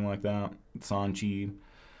or something like that, Sanqi.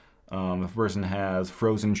 If a person has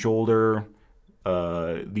frozen shoulder,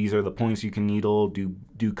 these are the points you can needle. Do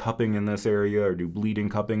cupping in this area or do bleeding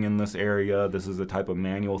cupping in this area. This is the type of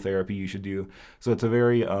manual therapy you should do. So it's a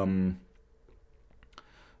very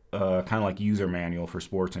kind of like user manual for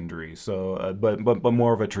sports injuries. So, but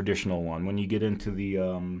more of a traditional one. When you get into the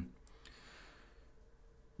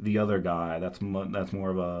other guy, that's more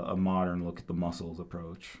of a modern look at the muscles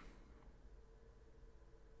approach.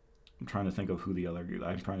 I'm trying to think of the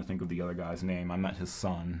other guy's name. I met his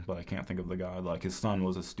son, but I can't think of the guy. Like his son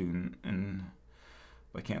was a student, and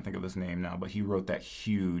I can't think of his name now. But he wrote that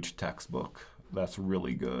huge textbook. That's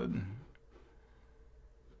really good.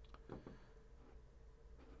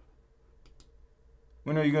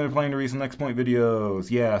 When are you going to plan to release the next point videos?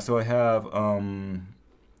 Yeah, so I have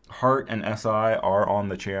Heart and SI are on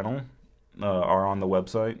the channel, are on the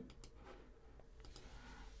website,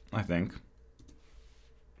 I think.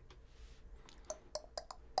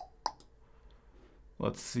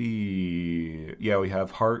 Let's see. Yeah, we have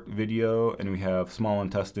heart video and we have small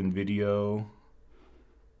intestine video.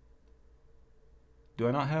 Do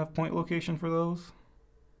I not have point location for those?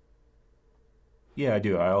 Yeah, I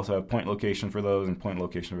do. I also have point location for those and point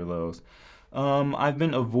location for those. I've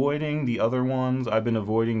been avoiding the other ones. I've been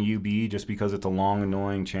avoiding UB just because it's a long,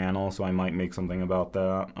 annoying channel, so I might make something about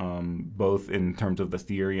that, both in terms of the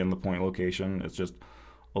theory and the point location. It's just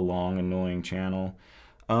a long, annoying channel.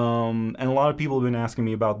 And a lot of people have been asking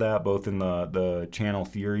me about that, both in the channel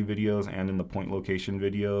theory videos and in the point location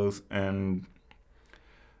videos. And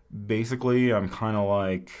basically, I'm kind of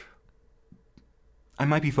like, I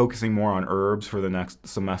might be focusing more on herbs for the next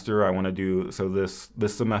semester. I want to do, so this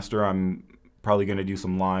semester, I'm probably going to do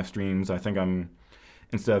some live streams. I think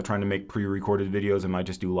instead of trying to make pre-recorded videos, I might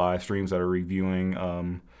just do live streams that are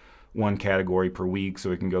reviewing one category per week, so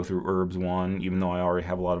we can go through herbs 1. Even though I already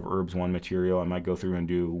have a lot of herbs 1 material, I might go through and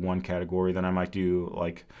do one category. Then I might do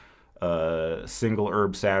like a single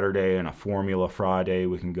herb Saturday and a formula Friday.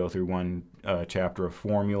 We can go through one chapter of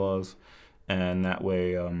formulas, and that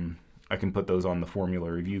way I can put those on the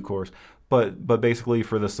formula review course. But basically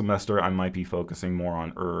for this semester, I might be focusing more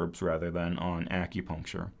on herbs rather than on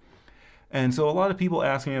acupuncture. And so a lot of people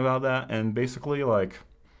ask me about that, and basically like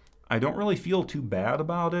I don't really feel too bad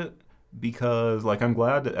about it, because like I'm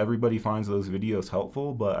glad that everybody finds those videos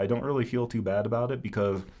helpful, but I don't really feel too bad about it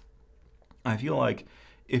because I feel like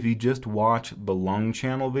if you just watch the lung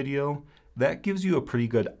channel video, that gives you a pretty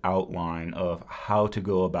good outline of how to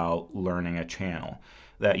go about learning a channel.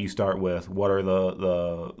 That you start with what are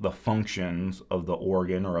the functions of the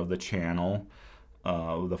organ or of the channel,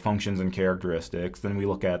 the functions and characteristics. Then we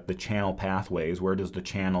look at the channel pathways. Where does the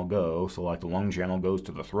channel go? So like the lung channel goes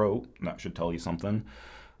to the throat. That should tell you something.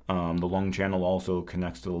 The lung channel also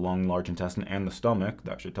connects to the lung, large intestine, and the stomach.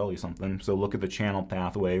 That should tell you something. So look at the channel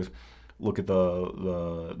pathways. Look at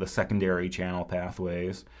the secondary channel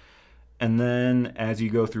pathways. And then as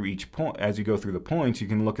you go through each point, as you go through the points, you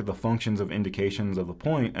can look at the functions of indications of the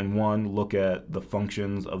point, and look at the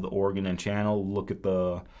functions of the organ and channel, look at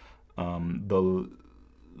the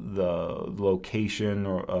location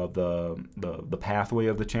or of the pathway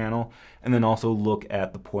of the channel, and then also look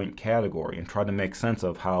at the point category and try to make sense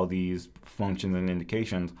of how these functions and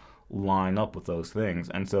indications line up with those things.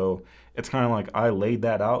 And so it's kind of like I laid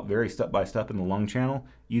that out very step by step in the lung channel.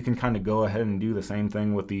 You can kind of go ahead and do the same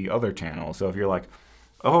thing with the other channel. So if you're like,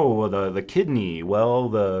 oh, the kidney, well,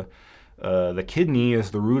 the kidney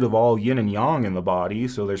is the root of all yin and yang in the body,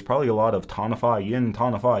 so there's probably a lot of tonify yin,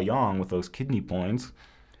 tonify yang with those kidney points.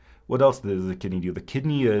 What else does the kidney do? The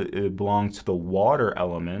kidney belongs to the water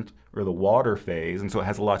element, or the water phase, and so it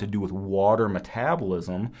has a lot to do with water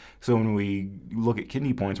metabolism. So when we look at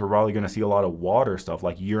kidney points, we're probably going to see a lot of water stuff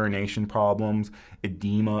like urination problems,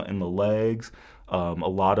 edema in the legs. A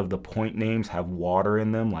lot of the point names have water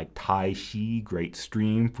in them, like Tai Shi, great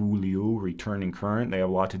stream, Fu Liu, returning current. They have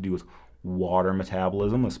a lot to do with water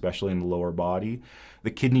metabolism, especially in the lower body.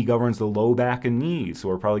 The kidney governs the low back and knees, so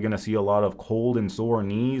we're probably going to see a lot of cold and sore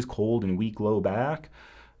knees, cold and weak low back.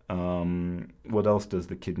 What else does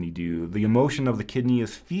the kidney do? The emotion of the kidney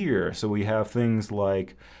is fear, so we have things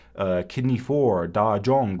like kidney 4, Da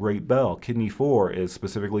Zhong, great bell. Kidney 4 is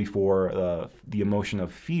specifically for the emotion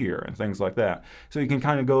of fear and things like that. So you can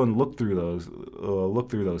kind of go and look through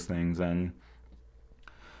those things and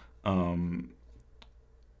you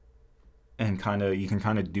can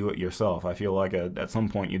kind of do it yourself. I feel like at some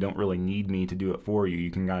point you don't really need me to do it for you.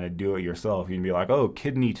 You can kind of do it yourself. You can be like, oh,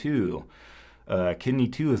 kidney 2. Kidney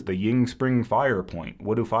 2 is the yin spring fire point.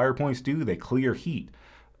 What do fire points do? They clear heat.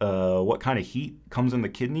 What kind of heat comes in the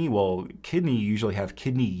kidney? Well, kidney usually have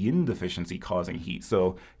kidney yin deficiency causing heat.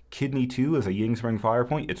 So kidney 2 is a yin spring fire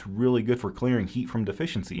point. It's really good for clearing heat from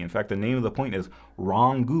deficiency. In fact, the name of the point is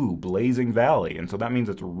Ronggu, Blazing Valley. And so that means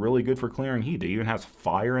it's really good for clearing heat. It even has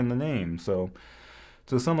fire in the name. So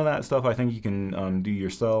some of that stuff I think you can do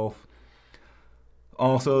yourself.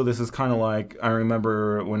 Also, this is kind of like, I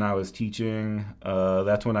remember when I was teaching,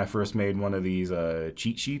 that's when I first made one of these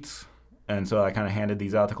cheat sheets. And so I kind of handed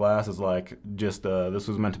these out to class as like, just, this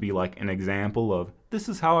was meant to be like an example of, this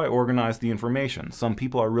is how I organize the information. Some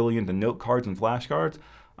people are really into note cards and flashcards.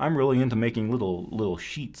 I'm really into making little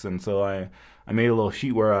sheets. And so I made a little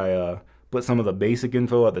sheet where I put some of the basic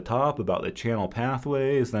info at the top about the channel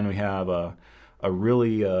pathways. Then we have a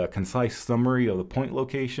really concise summary of the point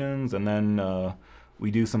locations. And then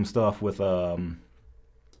we do some stuff with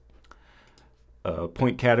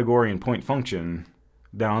point category and point function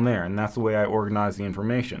down there, and that's the way I organize the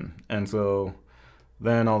information. And so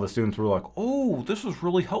then all the students were like, oh, this is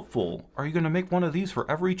really helpful. Are you going to make one of these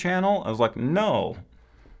for every channel? I was like, no,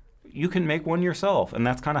 you can make one yourself. And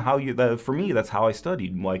that's kind of how for me, that's how I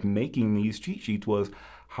studied. Like, making these cheat sheets was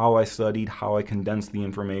how I studied, how I condensed the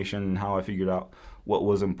information, and how I figured out what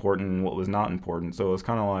was important and what was not important. So it's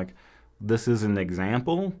kind of like, this is an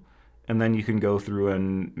example, and then you can go through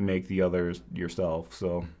and make the others yourself.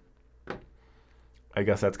 So I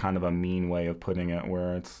guess that's kind of a mean way of putting it,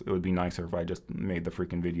 where it would be nicer if I just made the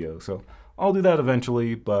freaking video. So I'll do that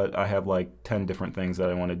eventually, but I have like 10 different things that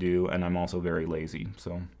I want to do, and I'm also very lazy.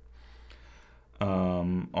 So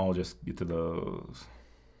I'll just get to those.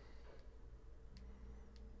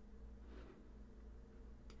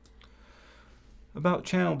 About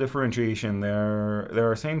channel differentiation, there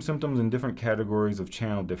are same symptoms in different categories of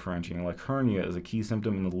channel differentiating. Like hernia is a key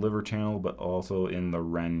symptom in the liver channel, but also in the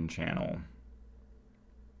Ren channel.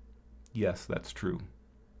 Yes, that's true.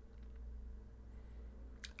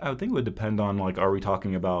 I would think it would depend on, like, are we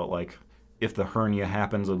talking about like if the hernia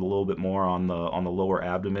happens a little bit more on the lower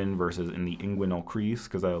abdomen versus in the inguinal crease?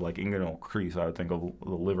 Because I like inguinal crease, I would think of the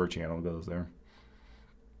liver channel goes there.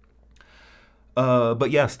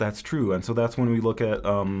 But yes, that's true. And so that's when we look at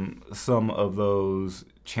some of those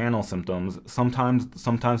channel symptoms.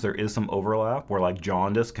 Sometimes there is some overlap where like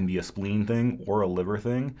jaundice can be a spleen thing or a liver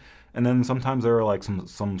thing. And then sometimes there are like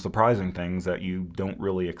some surprising things that you don't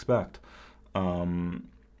really expect.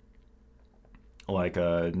 Like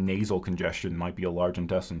a nasal congestion might be a large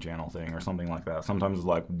intestine channel thing or something like that. Sometimes it's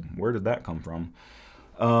like, where did that come from?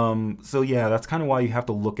 So yeah, that's kind of why you have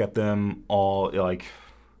to look at them all. Like,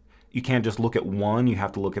 you can't just look at one, you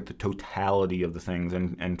have to look at the totality of the things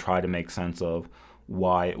and try to make sense of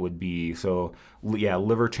why it would be. So yeah,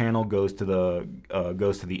 liver channel goes to the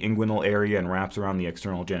inguinal area and wraps around the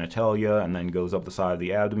external genitalia and then goes up the side of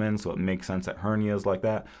the abdomen, so it makes sense that hernias like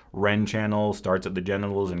that. Ren channel starts at the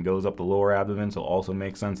genitals and goes up the lower abdomen, so also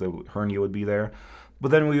makes sense that hernia would be there.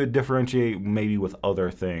 But then we would differentiate maybe with other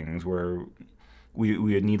things where we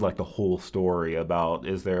would need like the whole story about,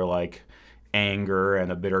 is there like anger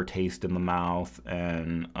and a bitter taste in the mouth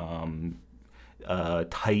and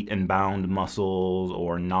tight and bound muscles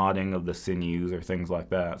or nodding of the sinews or things like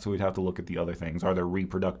that. So we'd have to look at the other things. Are there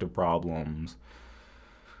reproductive problems?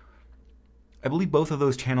 I believe both of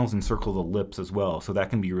those channels encircle the lips as well, so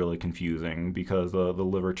that can be really confusing because the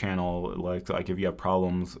liver channel, like if you have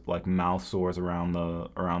problems like mouth sores around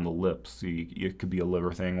the lips, it could be a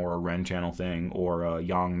liver thing or a Ren channel thing or a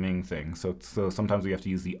Yang Ming thing. So sometimes we have to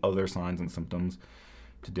use the other signs and symptoms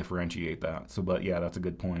to differentiate that. So, but yeah, that's a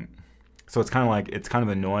good point. So it's kind of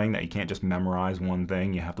annoying that you can't just memorize one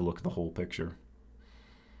thing. You have to look at the whole picture.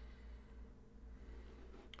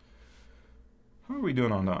 How are we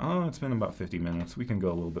doing on that? Oh, it's been about 50 minutes. We can go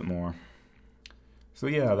a little bit more. So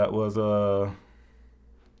yeah, that was the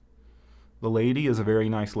lady is a very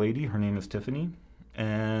nice lady. Her name is Tiffany,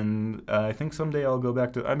 and I think someday I'll go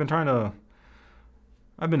back to. I've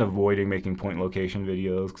been avoiding making point location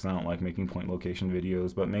videos because I don't like making point location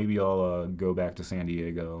videos. But maybe I'll go back to San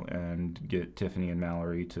Diego and get Tiffany and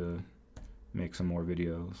Mallory to make some more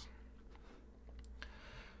videos.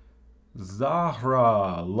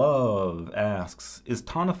 Zahra Love asks, is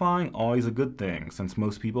tonifying always a good thing since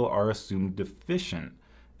most people are assumed deficient?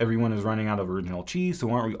 Everyone is running out of original chi,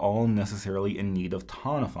 so aren't we all necessarily in need of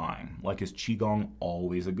tonifying? Like, is qigong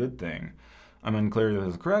always a good thing? I'm unclear if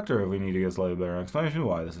this is correct or if we need to get a slightly better explanation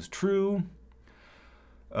why this is true.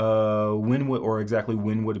 When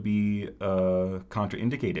would it be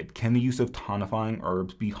contraindicated? Can the use of tonifying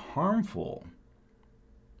herbs be harmful?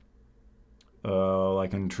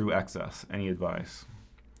 Like in true excess. Any advice?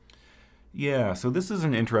 Yeah, so this is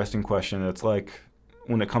an interesting question. It's like,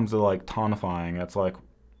 when it comes to like tonifying, it's like,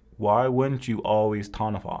 why wouldn't you always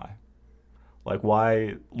tonify? Like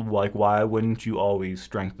why wouldn't you always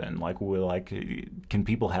strengthen? Like can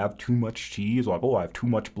people have too much chi? It's like, oh, I have too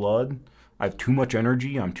much blood, I have too much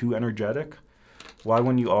energy, I'm too energetic. Why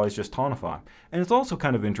wouldn't you always just tonify? And it's also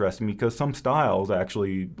kind of interesting because some styles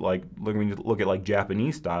actually, like when you look at like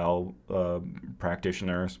Japanese style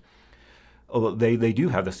practitioners, they do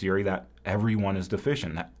have this theory that everyone is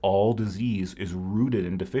deficient, that all disease is rooted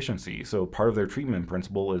in deficiency. So part of their treatment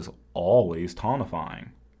principle is always tonifying.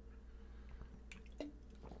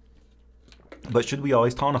 But should we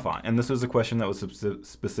always tonify? And this is a question that was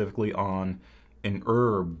specifically on an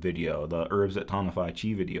herb video, the Herbs That Tonify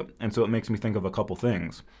Chi video. And so it makes me think of a couple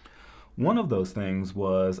things. One of those things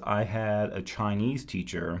was I had a Chinese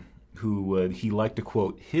teacher he liked to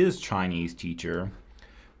quote his Chinese teacher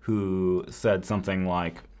who said something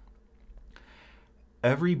like,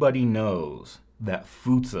 everybody knows that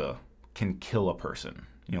futsa can kill a person.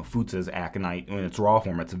 You know, futsa is aconite. In its raw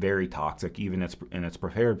form, it's very toxic. Even in its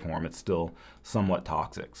prepared form, it's still somewhat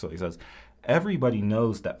toxic. So he says, everybody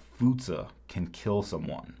knows that futsa can kill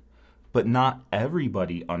someone, but not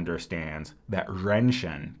everybody understands that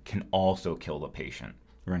renshen can also kill the patient,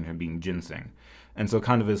 renshen being ginseng. And so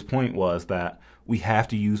kind of his point was that we have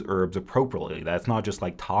to use herbs appropriately. That's not just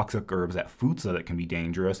like toxic herbs at futsa that can be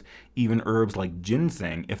dangerous. Even herbs like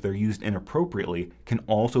ginseng, if they're used inappropriately, can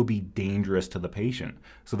also be dangerous to the patient.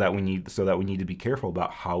 So that we need to be careful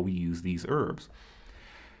about how we use these herbs.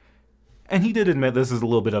 And he did admit this is a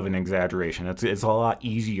little bit of an exaggeration. It's a lot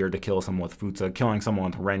easier to kill someone with futsa. Killing someone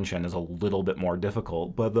with renshen is a little bit more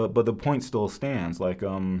difficult. But the point still stands. Like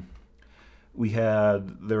there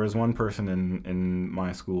was one person in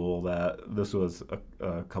my school that this was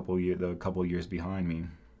a couple years behind me.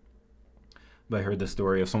 But I heard the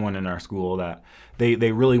story of someone in our school that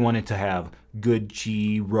they really wanted to have good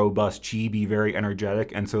chi, robust chi, be very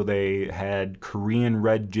energetic, and so they had Korean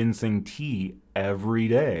red ginseng tea every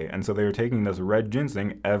day. And so they were taking this red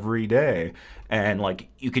ginseng every day, and like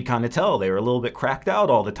you could kind of tell they were a little bit cracked out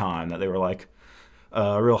all the time, that they were like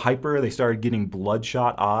real hyper. They started getting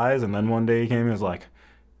bloodshot eyes, and then one day he came and was like,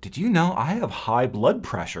 did you know I have high blood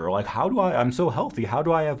pressure? Like, I'm so healthy, how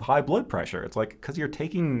do I have high blood pressure? It's like, because you're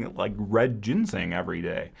taking like red ginseng every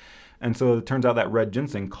day. And so it turns out that red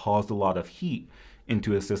ginseng caused a lot of heat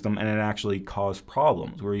into his system, and it actually caused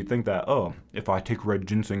problems where you think that, oh, if I take red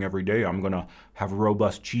ginseng every day, I'm going to have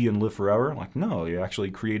robust chi and live forever. Like, no, you actually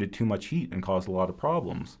created too much heat and caused a lot of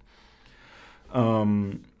problems.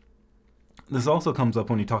 This also comes up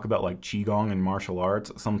when you talk about like qigong and martial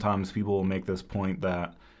arts. Sometimes people will make this point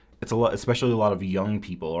that it's a lot, especially a lot of young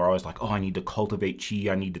people are always like, oh, I need to cultivate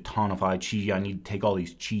chi, I need to tonify chi, I need to take all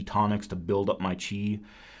these chi tonics to build up my chi.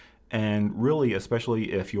 And really,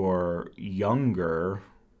 especially if you're younger,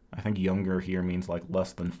 I think younger here means like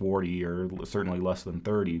less than 40 or certainly less than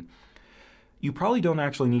 30, you probably don't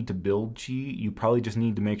actually need to build chi. You probably just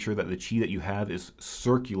need to make sure that the chi that you have is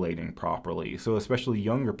circulating properly. So especially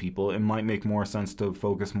younger people, it might make more sense to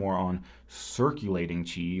focus more on circulating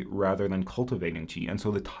chi rather than cultivating chi. And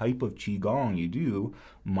so the type of qigong you do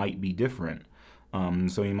might be different.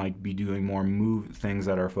 So you might be doing more things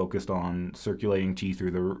that are focused on circulating chi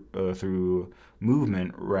through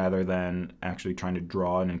movement rather than actually trying to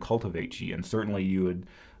draw in and cultivate chi. And certainly you would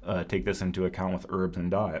take this into account with herbs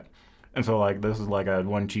and diet. And so like this is like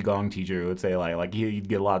one qigong teacher who would say like you'd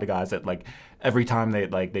get a lot of guys that like every time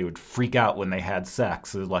they would freak out when they had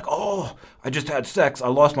sex. It's like, oh, I just had sex, I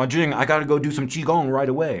lost my jing, I gotta go do some qigong right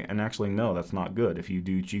away. And actually no, that's not good. If you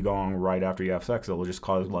do qigong right after you have sex, it'll just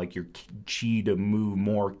cause like your chi to move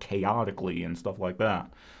more chaotically and stuff like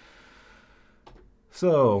that.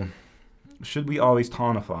 So Should we always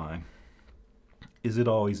tonify? Is it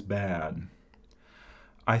always bad?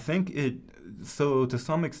 I think so to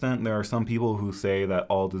some extent, there are some people who say that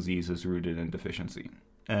all disease is rooted in deficiency.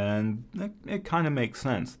 And it kind of makes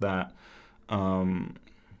sense that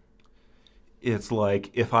it's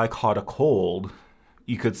like if I caught a cold,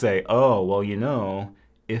 you could say, oh, well,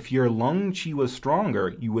 if your lung qi was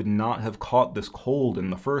stronger, you would not have caught this cold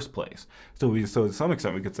in the first place. So to some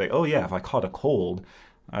extent, we could say, oh, yeah, if I caught a cold,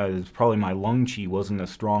 it's probably my lung qi wasn't as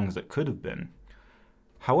strong as it could have been.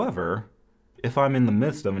 However, if I'm in the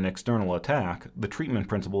midst of an external attack, the treatment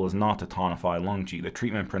principle is not to tonify lung qi. The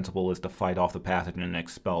treatment principle is to fight off the pathogen and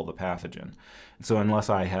expel the pathogen. So unless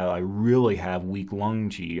I really have weak lung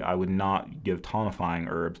qi, I would not give tonifying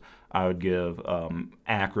herbs. I would give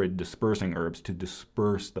acrid dispersing herbs to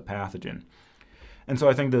disperse the pathogen. And so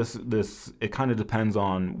I think it kind of depends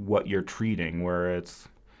on what you're treating, where it's,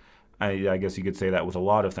 I guess you could say that with a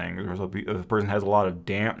lot of things. If a person has a lot of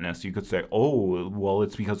dampness, you could say, oh, well,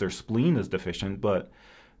 it's because their spleen is deficient, but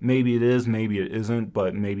maybe it is, maybe it isn't,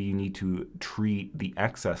 but maybe you need to treat the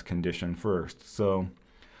excess condition first. So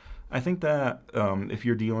I think that if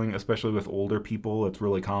you're dealing, especially with older people, it's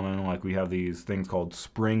really common. Like we have these things called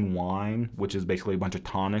spring wine, which is basically a bunch of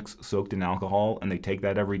tonics soaked in alcohol, and they take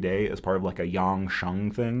that every day as part of like a yang sheng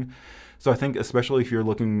thing. So I think especially if you're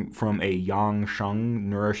looking from a yang sheng,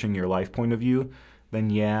 nourishing your life point of view,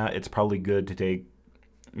 then yeah, it's probably good to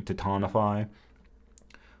tonify.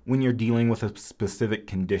 When you're dealing with a specific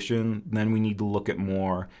condition, then we need to look at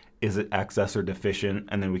more, is it excess or deficient?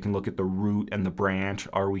 And then we can look at the root and the branch.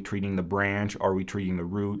 Are we treating the branch? Are we treating the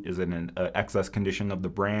root? Is it an excess condition of the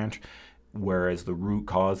branch, whereas the root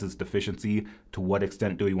causes deficiency? To what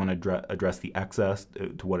extent do we want to address the excess?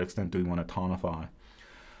 To what extent do we want to tonify?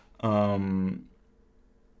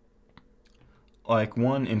 Like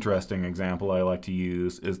one interesting example I like to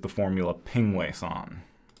use is the formula Pingwei-san.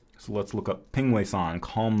 So let's look up Pingwei-san,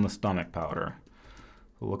 calm the stomach powder.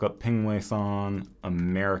 We'll look up Pingwei-san,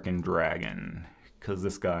 American Dragon, because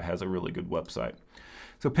this guy has a really good website.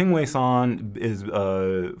 So Pingwei-san is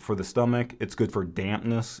for the stomach. It's good for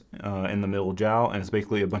dampness in the middle jiao, and it's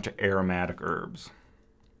basically a bunch of aromatic herbs.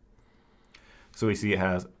 So we see it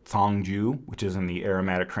has Cangju, which is in the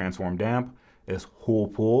aromatic transform damp. It's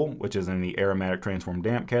Huopul, which is in the aromatic transform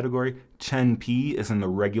damp category. Chen-Pi is in the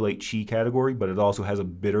regulate qi category, but it also has a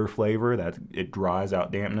bitter flavor that it dries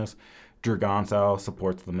out dampness. Zhigancao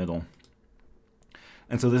supports the middle.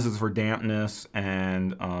 And so this is for dampness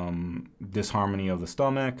and disharmony of the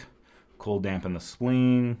stomach, cold dampen the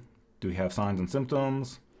spleen. Do we have signs and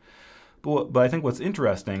symptoms? But I think what's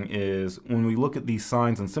interesting is when we look at these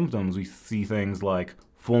signs and symptoms, we see things like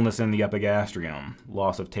fullness in the epigastrium,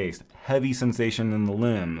 loss of taste, heavy sensation in the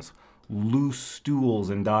limbs, loose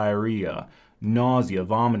stools and diarrhea, nausea,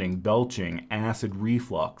 vomiting, belching, acid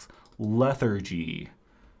reflux, lethargy,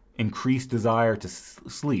 increased desire to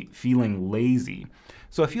sleep, feeling lazy.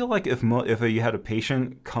 So I feel like if you had a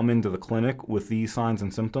patient come into the clinic with these signs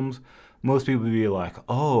and symptoms, most people would be like,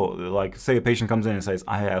 oh, like say a patient comes in and says,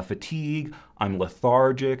 I have fatigue, I'm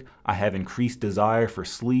lethargic, I have increased desire for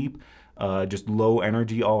sleep, just low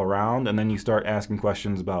energy all around. And then you start asking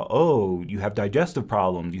questions about, oh, you have digestive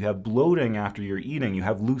problems, you have bloating after you're eating, you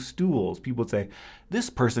have loose stools. People would say,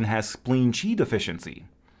 this person has spleen qi deficiency.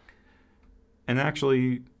 And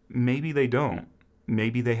actually, maybe they don't.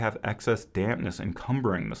 Maybe they have excess dampness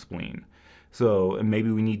encumbering the spleen. So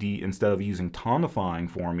maybe we need to, instead of using tonifying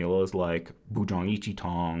formulas like Buzhong Ichi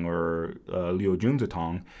Tong or Liu Junzi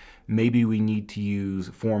Tong, maybe we need to use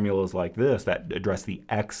formulas like this that address the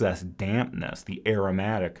excess dampness, the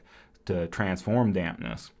aromatic to transform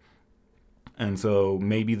dampness. And so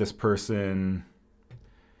maybe this person,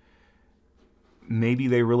 maybe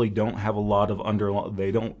they really don't have a lot of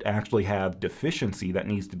they don't actually have deficiency that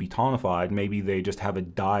needs to be tonified. Maybe they just have a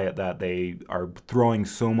diet that they are throwing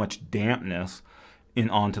so much dampness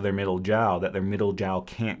onto their middle jiao that their middle jiao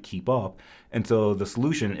can't keep up. And so the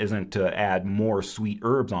solution isn't to add more sweet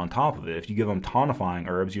herbs on top of it. If you give them tonifying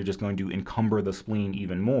herbs, you're just going to encumber the spleen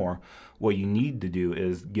even more. What you need to do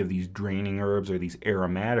is give these draining herbs or these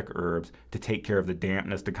aromatic herbs to take care of the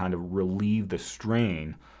dampness, to kind of relieve the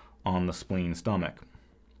strain on the spleen stomach.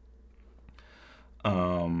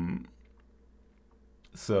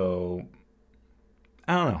 So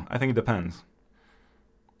I don't know. I think it depends.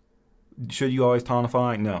 Should you always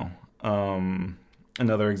tonify? No.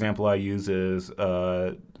 Another example I use is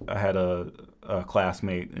I had a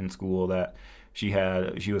classmate in school that she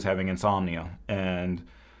was having insomnia, and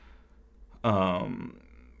kind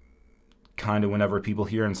kind of whenever people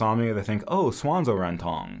hear insomnia, they think, oh,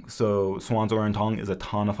 Swanzorentong. So Swanzorentong is a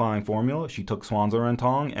tonifying formula. She took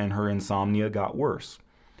Swanzorentong and her insomnia got worse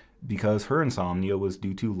because her insomnia was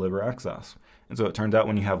due to liver excess. And so it turns out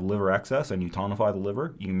when you have liver excess and you tonify the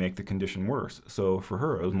liver, you make the condition worse. So for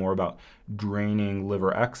her, it was more about draining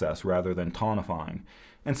liver excess rather than tonifying.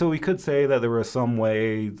 And so we could say that there was some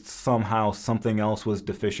way, somehow something else was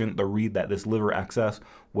deficient, that this liver excess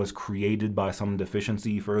was created by some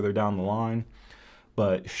deficiency further down the line.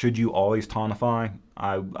 But should you always tonify?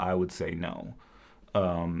 I would say no.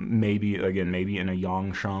 Maybe in a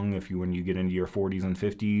yang sheng, when you get into your 40s and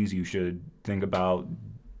 50s, you should think about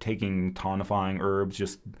taking tonifying herbs,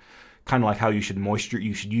 just kind of like how you should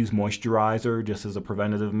use moisturizer just as a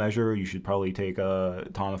preventative measure. You should probably take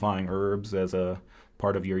tonifying herbs as a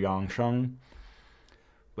part of your yang sheng.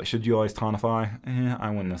 But should you always tonify? I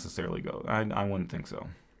wouldn't necessarily go. I wouldn't think so.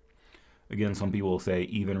 Again, some people will say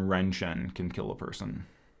even renshen can kill a person.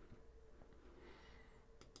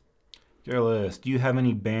 Careless, do you have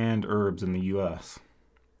any banned herbs in the U.S.?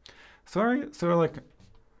 Sorry, so like,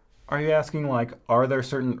 are you asking like, are there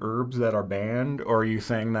certain herbs that are banned? Or are you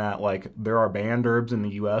saying that like, there are banned herbs in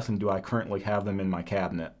the U.S. and do I currently have them in my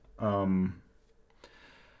cabinet?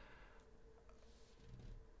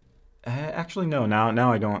 Actually, no.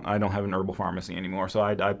 Now I don't have an herbal pharmacy anymore, so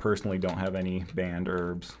I personally don't have any banned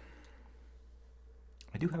herbs.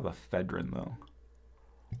 I do have ephedrine though,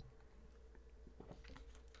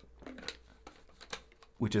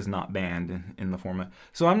 which is not banned in the format.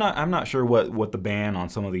 So I'm not sure what the ban on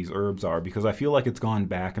some of these herbs are, because I feel like it's gone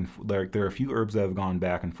back and there are a few herbs that have gone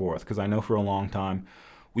back and forth. Because I know for a long time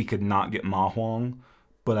we could not get ma huang.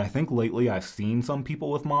 But I think lately I've seen some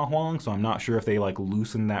people with ma huang, so I'm not sure if they like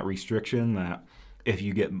loosen that restriction that if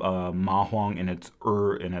you get ma huang in its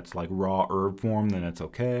like raw herb form, then it's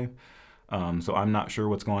okay. So I'm not sure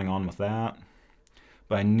what's going on with that.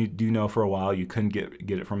 But I do know for a while you couldn't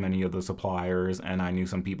get it from any of the suppliers, and I knew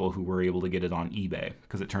some people who were able to get it on eBay.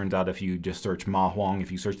 Because it turns out if you just search ma huang,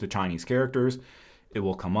 if you search the Chinese characters, it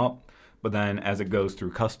will come up. But then as it goes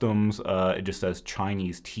through customs, it just says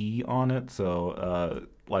Chinese tea on it. So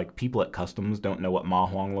like people at customs don't know what ma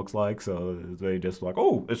huang looks like. So they just like,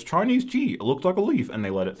 oh, it's Chinese tea. It looks like a leaf. And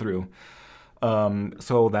they let it through.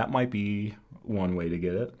 So that might be one way to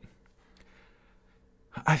get it.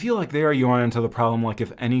 I feel like there you run into the problem. Like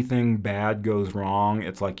if anything bad goes wrong,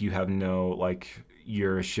 it's like you have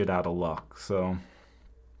you're shit out of luck. So,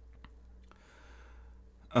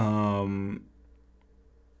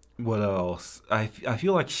 what else? I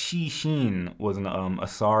feel like Shixin was an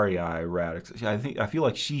Asarii radix. I feel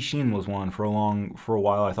like Shixin was one for a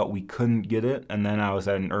while. I thought we couldn't get it, and then I was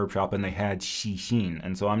at an herb shop and they had Shixin,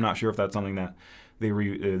 and so I'm not sure if that's something that they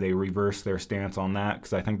reversed their stance on that,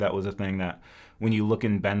 because I think that was a thing that when you look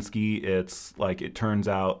in Bensky, it's like it turns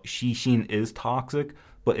out Shixin is toxic,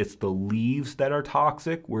 but it's the leaves that are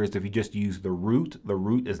toxic, whereas if you just use the root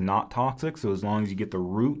is not toxic. So as long as you get the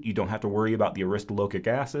root, you don't have to worry about the aristolochic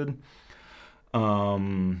acid.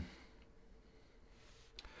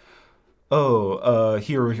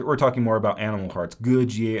 Here we're talking more about animal hearts,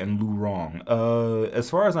 Gejie and Lurong. As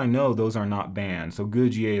far as I know, those are not banned. So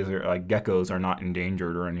Gejie are like geckos are not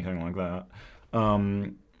endangered or anything like that.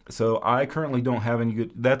 So I currently don't have any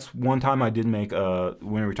good. That's one time I did make when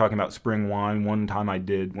we were talking about spring wine. One time I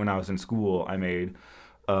did when I was in school, I made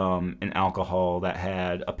an alcohol that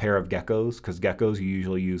had a pair of geckos, because geckos you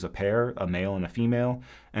usually use a pair, a male and a female.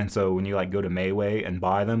 And so when you like go to Mayway and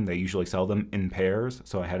buy them, they usually sell them in pairs.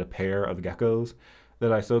 So I had a pair of geckos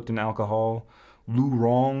that I soaked in alcohol.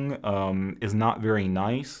 Lurong is not very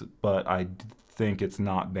nice, but I think it's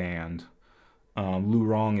not banned.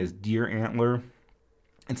 Lurong is deer antler.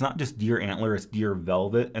 It's not just deer antler, it's deer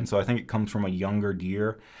velvet. And so I think it comes from a younger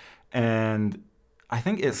deer. And I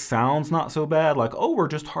think it sounds not so bad, like, oh, we're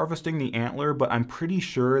just harvesting the antler, but I'm pretty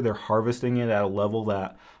sure they're harvesting it at a level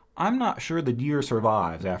that I'm not sure the deer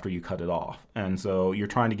survives after you cut it off. And so you're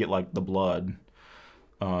trying to get like the blood.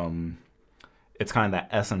 It's kind of that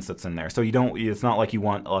essence that's in there. So it's not like you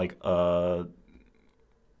want like I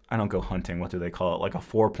don't go hunting, what do they call it? Like a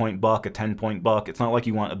 4-point buck, a 10-point buck. It's not like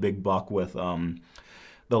you want a big buck with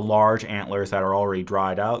the large antlers that are already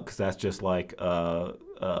dried out, because that's just like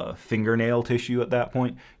fingernail tissue at that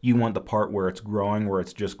point. You want the part where it's growing, where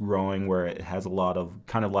it's just growing, where it has a lot of,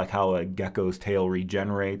 kind of like how a gecko's tail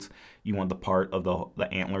regenerates. You want the part of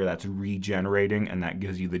the antler that's regenerating, and that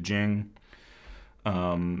gives you the jing.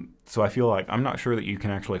 So I feel like I'm not sure that you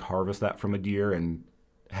can actually harvest that from a deer and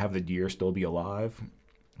have the deer still be alive.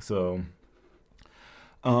 So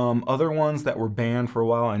other ones that were banned for a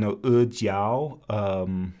while, I know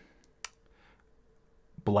Jiao,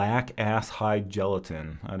 black ass hide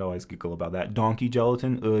gelatin. I'd always giggle about that. Donkey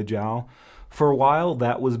gelatin, jiao. For a while,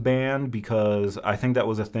 that was banned because I think that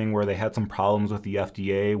was a thing where they had some problems with the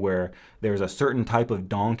FDA where there's a certain type of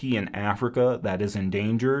donkey in Africa that is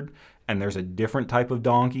endangered, and there's a different type of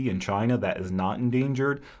donkey in China that is not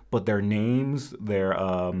endangered, but their names, their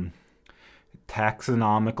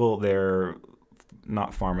taxonomical, their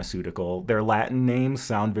not pharmaceutical. Their Latin names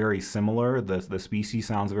sound very similar. The species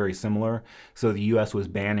sounds very similar. So the U.S. was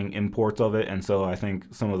banning imports of it, and so I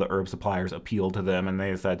think some of the herb suppliers appealed to them, and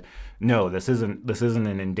they said, "No, this isn't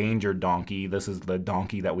an endangered donkey. This is the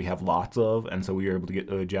donkey that we have lots of," and so we were able to get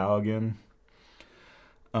jiao again.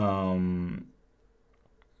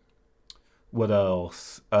 What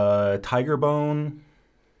else? Tiger bone.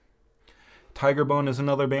 Tiger bone is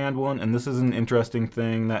another banned one, and this is an interesting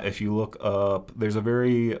thing that if you look up, there's a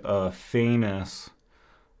very famous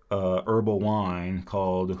herbal wine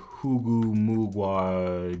called Hugu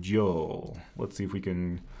Mugwa Jo. Let's see if we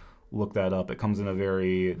can look that up. It comes in a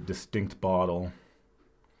very distinct bottle.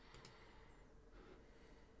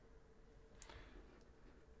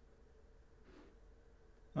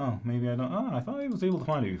 Oh, maybe I don't. Oh, I thought I was able to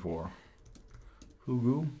find it before.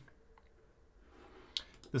 Hugu.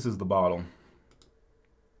 This is the bottle.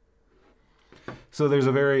 So this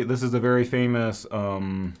is a very famous,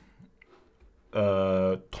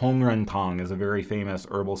 Tongrentang is a very famous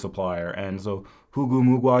herbal supplier. And so Hugu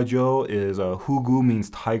Mugwajo is, Hugu means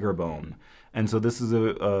tiger bone. And so this is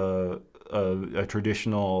a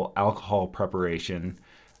traditional alcohol preparation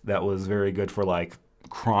that was very good for like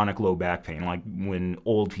chronic low back pain. Like when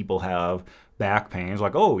old people have back pain, it's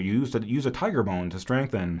like, oh, you use a tiger bone to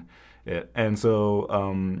strengthen it. And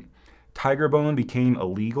so tiger bone became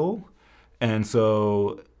illegal. And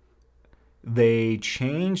so they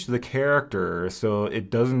changed the character so it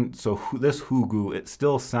doesn't. So this Hugu, it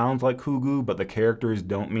still sounds like Hugu, but the characters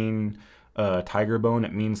don't mean tiger bone.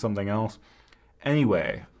 It means something else.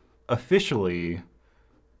 Anyway, officially,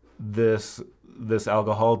 this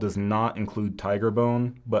alcohol does not include tiger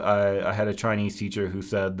bone. But I had a Chinese teacher who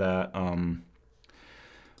said that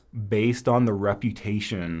based on the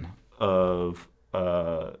reputation of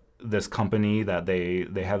this company, that they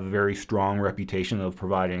have a very strong reputation of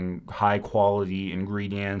providing high quality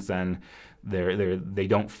ingredients, and they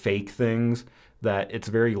don't fake things, that it's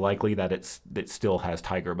very likely that it still has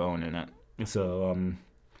tiger bone in it. So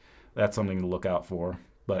that's something to look out for.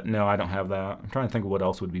 But no, I don't have that. I'm trying to think of what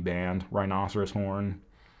else would be banned. Rhinoceros horn,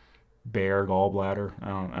 bear gallbladder. I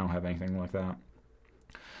don't have anything like that.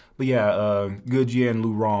 But yeah, Gujie and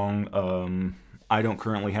Lurong. I don't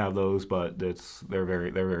currently have those, but they're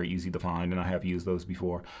very easy to find, and I have used those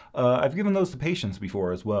before. I've given those to patients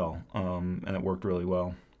before as well, and it worked really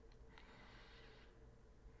well.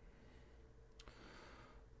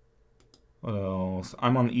 What else?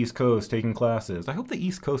 I'm on the East Coast taking classes. I hope the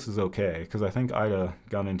East Coast is okay, because I think Ida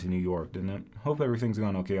got into New York, didn't it? Hope everything's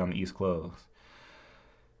going okay on the East Coast.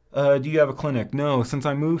 Do you have a clinic? No, since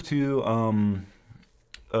I moved to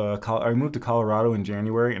I moved to Colorado in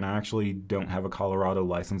January, and I actually don't have a Colorado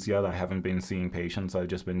license yet. I haven't been seeing patients. I've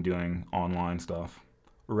just been doing online stuff.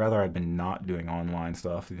 Or rather, I've been not doing online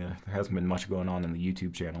stuff. There hasn't been much going on in the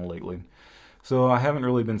YouTube channel lately. So I haven't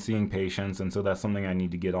really been seeing patients, and so that's something I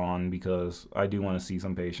need to get on because I do want to see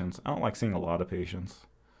some patients. I don't like seeing a lot of patients.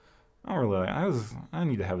 I don't really. I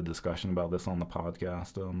need to have a discussion about this on the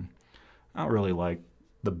podcast. I don't really like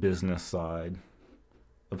the business side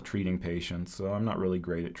of treating patients, so I'm not really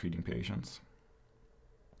great at treating patients.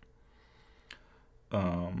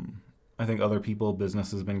 I think other people,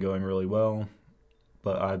 business has been going really well,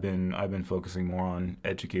 but I've been focusing more on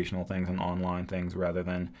educational things and online things rather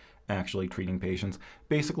than actually treating patients.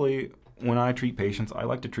 Basically, when I treat patients, I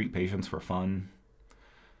like to treat patients for fun,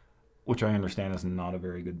 which I understand is not a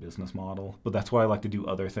very good business model, but that's why I like to do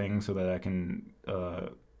other things so that I can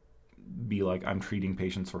be like, I'm treating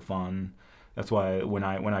patients for fun. That's why when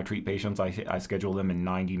I treat patients, I schedule them in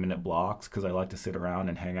 90-minute blocks because I like to sit around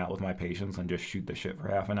and hang out with my patients and just shoot the shit for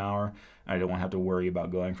half an hour. I don't want to have to worry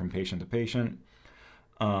about going from patient to patient.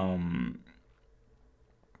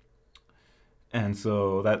 And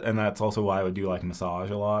so that's also why I would do like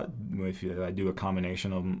massage a lot. I do a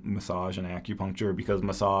combination of massage and acupuncture, because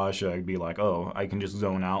massage, I'd be like, oh, I can just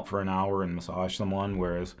zone out for an hour and massage someone,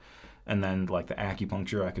 and then like the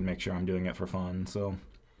acupuncture, I can make sure I'm doing it for fun. So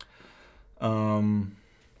I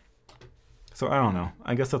don't know.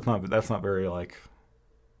 I guess that's not very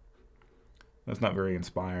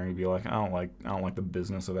inspiring to be like, I don't like the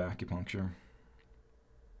business of acupuncture.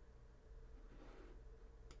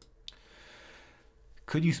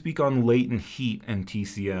 Could you speak on latent heat and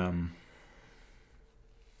TCM?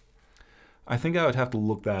 I think I would have to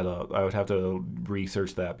look that up. I would have to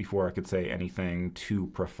research that before I could say anything too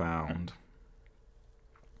profound.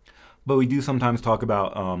 But we do sometimes talk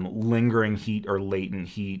about lingering heat or latent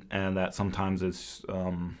heat, and that sometimes is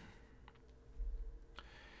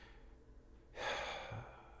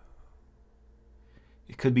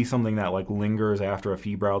it could be something that like lingers after a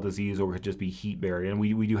febrile disease, or it could just be heat barrier. And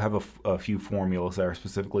we do have a few formulas that are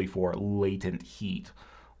specifically for latent heat,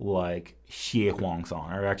 like xie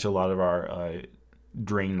huangsang, or actually a lot of our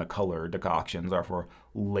drain the color decoctions are for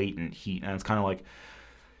latent heat. And it's kind of like,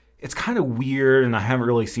 it's kind of weird, and I haven't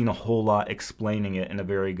really seen a whole lot explaining it in a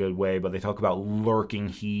very good way, but they talk about lurking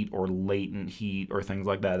heat or latent heat or things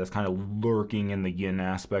like that. That's kind of lurking in the yin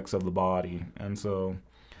aspects of the body. And so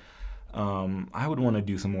I would want to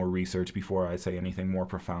do some more research before I say anything more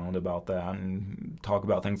profound about that, and talk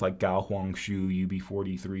about things like Gao Huang Shu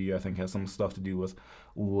UB43, I think has some stuff to do with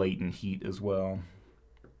latent heat as well.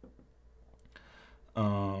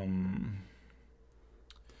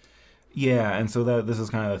 Yeah, and so this is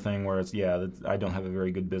kind of the thing where it's, yeah, I don't have a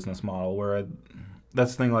very good business model, where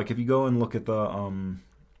that's the thing, like if you go and look at the,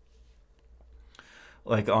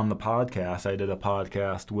 like on the podcast, I did a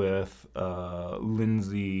podcast with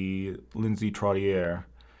Lindsay Trottier,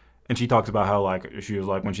 and she talks about how like she was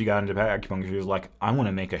like when she got into acupuncture, she was like, I want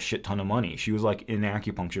to make a shit ton of money. She was like in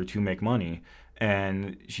acupuncture to make money,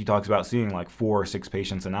 and she talks about seeing like 4 or 6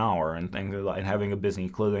 patients an hour and things like, and having a busy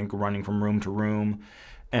clinic, running from room to room.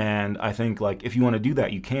 And I think like if you want to do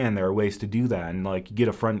that, you can. There are ways to do that, and like you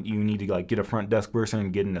need to like get a front desk person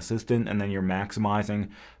and get an assistant, and then you're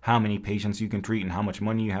maximizing how many patients you can treat and how much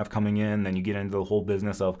money you have coming in. Then you get into the whole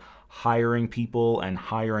business of hiring people and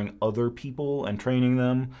hiring other people and training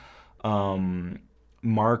them.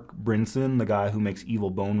 Mark Brinson, the guy who makes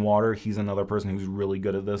Evil Bone Water, he's another person who's really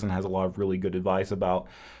good at this and has a lot of really good advice about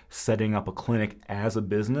setting up a clinic as a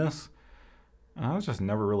business. And I was just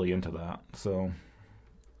never really into that, so.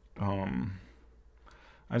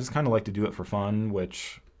 I just kind of like to do it for fun,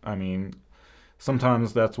 which, I mean,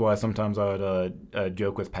 sometimes that's why sometimes I would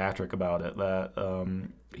joke with Patrick about it, that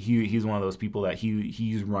he's one of those people that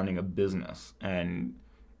he's running a business, and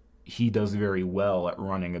he does very well at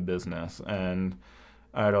running a business. And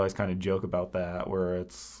I'd always kind of joke about that, where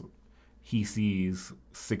he sees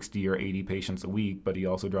 60 or 80 patients a week, but he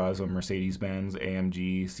also drives a Mercedes-Benz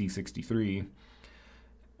AMG C63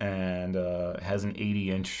 and has an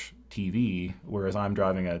 80-inch TV, whereas I'm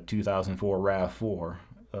driving a 2004 RAV4.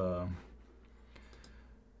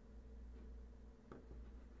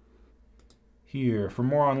 Here, for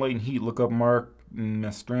more on latent heat, look up Mark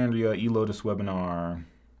Mastrandria eLotus webinar.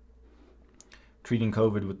 Treating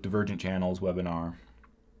COVID with Divergent Channels webinar.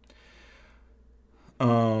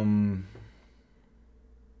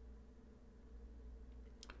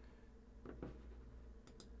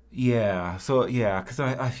 Yeah, so yeah, because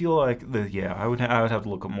I feel like I would have to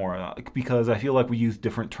look up more, because I feel like we use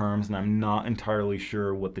different terms, and I'm not entirely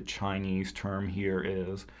sure what the Chinese term here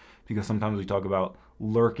is, because sometimes we talk about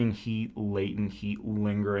lurking heat, latent heat,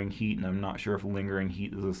 lingering heat, and I'm not sure if lingering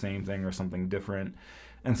heat is the same thing or something different.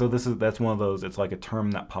 And so that's one of those, it's like a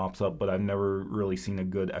term that pops up, but I've never really seen a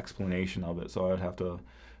good explanation of it, so I would have to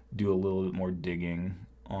do a little bit more digging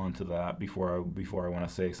onto that before I want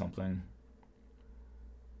to say something.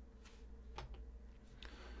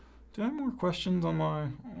 Do I have more questions on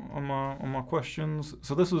my questions?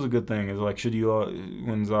 So this was a good thing. Is like,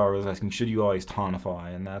 when Zara was asking, should you always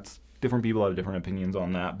tonify? And that's, different people have different opinions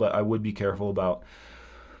on that. But I would be careful about.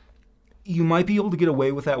 You might be able to get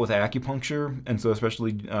away with that with acupuncture, and so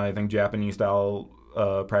especially I think Japanese style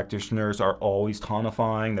practitioners are always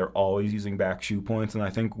tonifying. They're always using back shu points, and I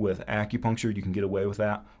think with acupuncture you can get away with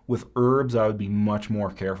that. With herbs, I would be much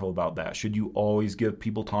more careful about that. Should you always give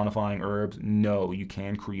people tonifying herbs? No, you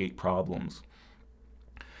can create problems,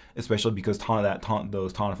 especially because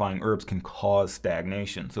those tonifying herbs can cause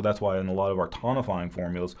stagnation. So that's why in a lot of our tonifying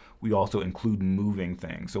formulas, we also include moving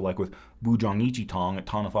things. So like with Buzhong Ichi Tong, it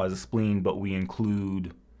tonifies the spleen, but we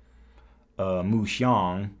include Mu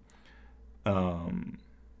Xiang.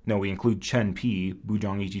 No, we include Chen Pi.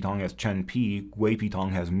 Buzhong Ichi Tong has Chen Pi. Gui Pi Tong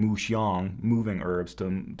has Mu Xiang, moving herbs to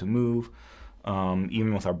move.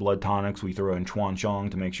 Even with our blood tonics, we throw in Chuan Xiang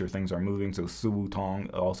to make sure things are moving. So Su Tong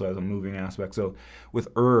also has a moving aspect. So with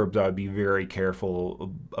herbs, I'd be very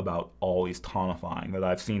careful about always tonifying. That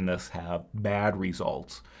I've seen this have bad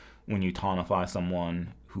results when you tonify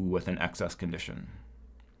someone who with an excess condition.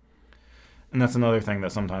 And that's another thing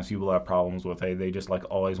that sometimes people have problems with. Hey, they just like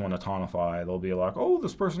always want to tonify. They'll be like, oh,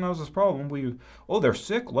 this person has this problem. They're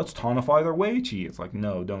sick. Let's tonify their wei qi. It's like,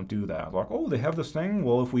 no, don't do that. Like, oh, they have this thing.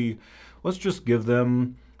 Well, let's just give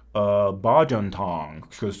them Bajuntong,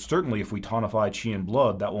 because certainly if we tonify qi and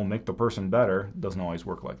blood, that will make the person better. Doesn't always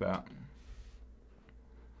work like that.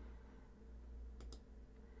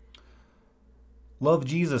 Love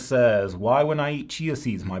Jesus says, why when I eat chia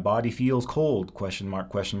seeds, my body feels cold? Question mark,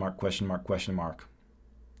 question mark, question mark, question mark.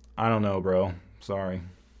 I don't know, bro. Sorry.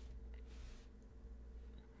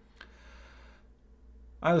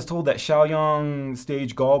 I was told that Shaoyang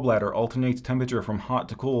stage gallbladder alternates temperature from hot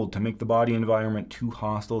to cold to make the body environment too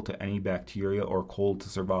hostile to any bacteria or cold to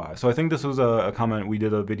survive. So I think this was a comment. We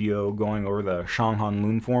did a video going over the Shanghan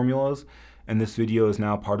Lun formulas, and this video is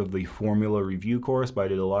now part of the formula review course, but I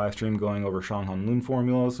did a live stream going over Shanghan Lun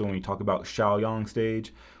formulas. So when we talk about Shaoyang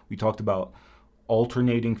stage, we talked about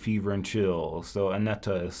alternating fever and chills. So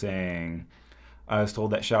Aneta is saying, I was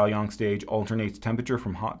told that Shaoyang stage alternates temperature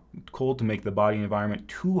from hot to cold to make the body environment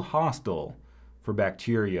too hostile for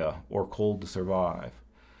bacteria or cold to survive.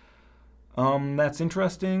 That's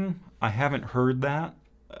interesting. I haven't heard that.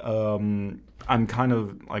 I'm kind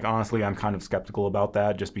of, like, honestly, I'm kind of skeptical about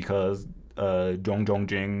that just because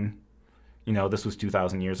Zhong, you know, this was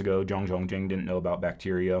 2,000 years ago. Zhong didn't know about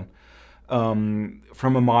bacteria. From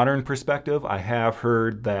a modern perspective, I have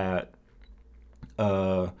heard that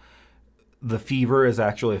the fever is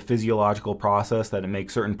actually a physiological process, that it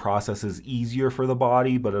makes certain processes easier for the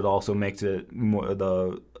body, but it also makes it more,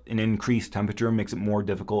 an increased temperature makes it more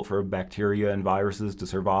difficult for bacteria and viruses to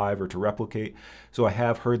survive or to replicate. So I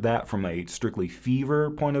have heard that from a strictly fever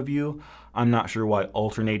point of view. I'm not sure why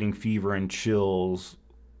alternating fever and chills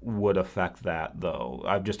would affect that, though.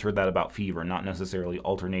 I've just heard that about fever, not necessarily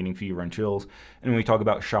alternating fever and chills. And when we talk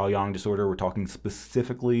about Shaoyang disorder, we're talking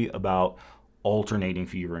specifically about alternating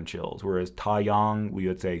fever and chills, whereas Taiyang, we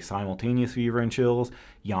would say simultaneous fever and chills,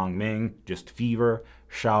 Yang Ming, just fever,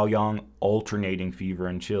 Shaoyang, alternating fever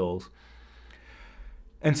and chills.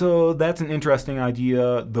 And so that's an interesting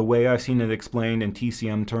idea. The way I've seen it explained in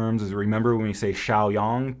TCM terms is, remember when we say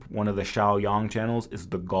Shaoyang, one of the Shaoyang channels is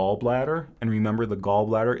the gallbladder, and remember the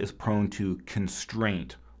gallbladder is prone to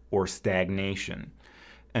constraint or stagnation.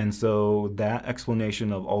 And so that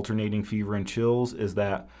explanation of alternating fever and chills is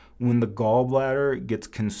that when the gallbladder gets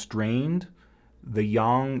constrained, the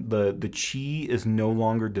yang, the qi is no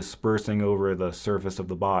longer dispersing over the surface of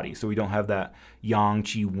the body. So we don't have that yang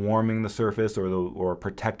qi warming the surface or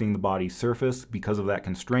protecting the body's surface because of that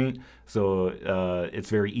constraint. So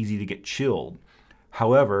it's very easy to get chilled.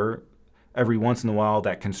 However, every once in a while,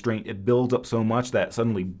 that constraint, it builds up so much that it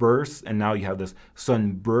suddenly bursts, and now you have this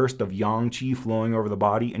sudden burst of yang qi flowing over the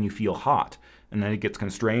body, and you feel hot. And then it gets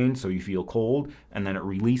constrained, so you feel cold, and then it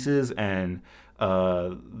releases, and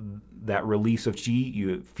that release of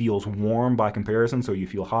qi feels warm by comparison, so you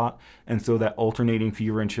feel hot. And so that alternating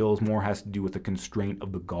fever and chills more has to do with the constraint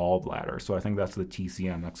of the gallbladder. So I think that's the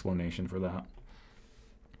TCM explanation for that.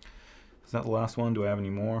 Is that the last one? Do I have any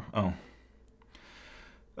more? Oh.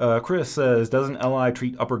 Chris says, doesn't LI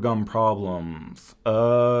treat upper gum problems?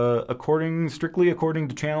 Strictly according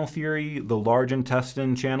to channel theory, the large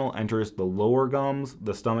intestine channel enters the lower gums,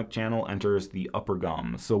 the stomach channel enters the upper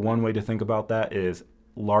gums. So one way to think about that is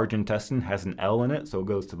large intestine has an L in it, so it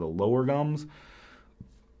goes to the lower gums.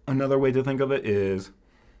 Another way to think of it is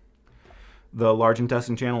the large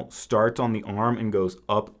intestine channel starts on the arm and goes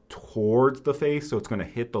up towards the face, so it's going to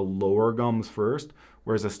hit the lower gums first.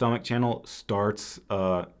 Whereas the stomach channel starts,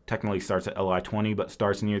 technically starts at LI20, but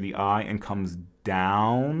starts near the eye and comes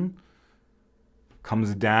down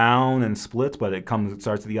and splits, but it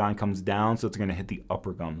starts at the eye and comes down, so it's going to hit the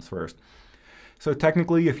upper gums first. So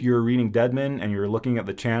technically, if you're reading Deadman and you're looking at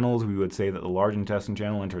the channels, we would say that the large intestine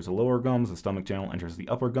channel enters the lower gums, the stomach channel enters the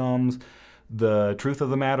upper gums. The truth of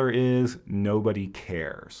the matter is, nobody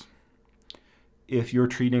cares. If you're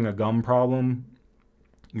treating a gum problem,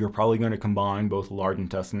 you're probably going to combine both large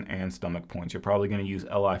intestine and stomach points. You're probably going to use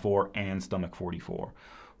LI4 and stomach 44.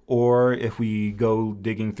 Or if we go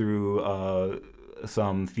digging through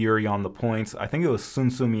some theory on the points, I think it was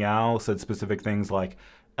Sun Tzu Miao said specific things like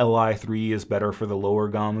LI3 is better for the lower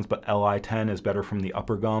gums, but LI10 is better from the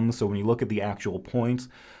upper gums. So when you look at the actual points,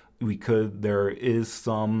 there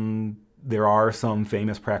are some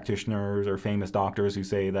famous practitioners or famous doctors who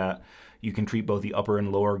say that you can treat both the upper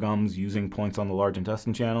and lower gums using points on the large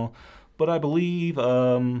intestine channel. But I believe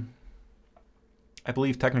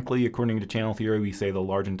technically, according to channel theory, we say the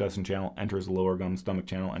large intestine channel enters the lower gums, stomach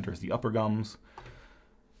channel enters the upper gums.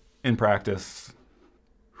 In practice,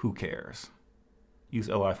 who cares? Use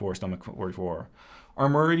LI4, stomach 44. Are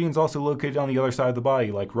meridians also located on the other side of the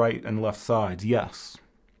body, like right and left sides? Yes.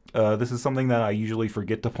 This is something that I usually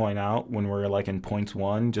forget to point out when we're like in points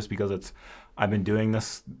 1, just because I've been doing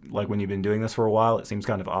this, like when you've been doing this for a while, it seems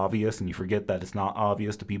kind of obvious and you forget that it's not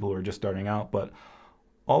obvious to people who are just starting out, but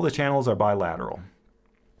all the channels are bilateral.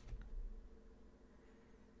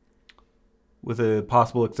 With a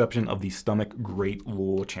possible exception of the stomach great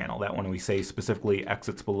lule channel. That one we say specifically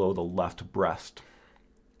exits below the left breast.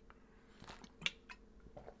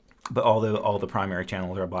 But all the primary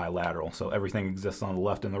channels are bilateral, so everything exists on the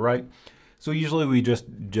left and the right. So usually we just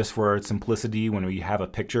for simplicity, when we have a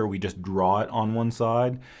picture, we just draw it on one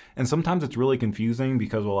side. And sometimes it's really confusing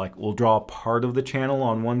because we'll draw part of the channel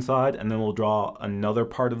on one side and then we'll draw another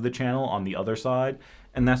part of the channel on the other side.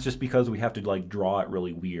 And that's just because we have to like draw it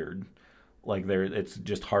really weird. Like it's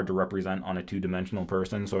just hard to represent on a two-dimensional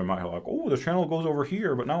person. So it might have like, oh, the channel goes over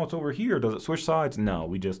here, but now it's over here. Does it switch sides?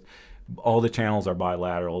 No, all the channels are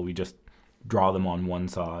bilateral. We just draw them on one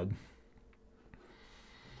side.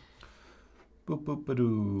 Boop, boop,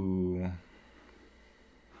 ba-doo.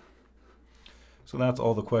 So that's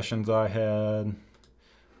all the questions I had.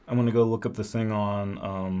 I'm going to go look up this thing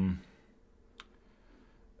on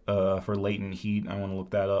for latent heat. I want to look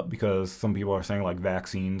that up because some people are saying like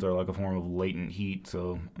vaccines are like a form of latent heat,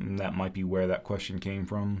 so that might be where that question came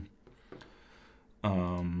from.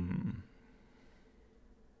 I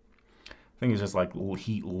think it's just like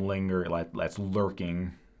heat linger, like that's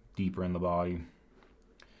lurking deeper in the body.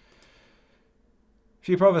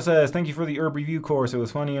 She Prophet says, thank you for the herb review course. It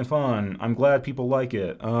was funny and fun. I'm glad people like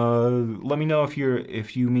it. Let me know if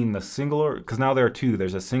you mean the single, because now there are two.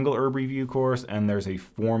 There's a single herb review course and there's a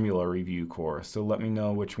formula review course. So let me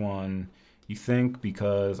know which one you think,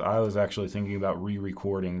 because I was actually thinking about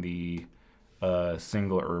re-recording the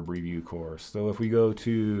single herb review course. So if we go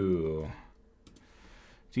to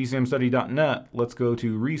TCMstudy.net, let's go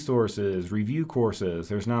to resources, review courses.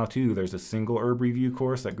 There's now two. There's a single herb review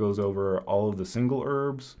course that goes over all of the single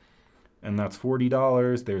herbs, and that's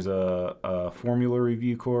 $40. There's a formula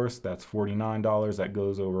review course, that's $49. That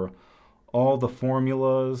goes over all the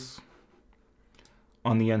formulas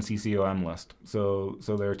on the NCCOM list. So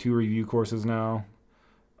there are two review courses now.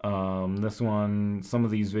 This one, some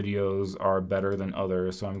of these videos are better than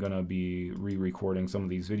others, so I'm going to be re-recording some of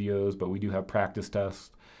these videos, but we do have practice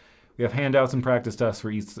tests. We have handouts and practice tests for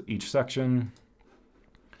each section.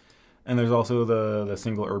 And there's also the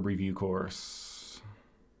single herb review course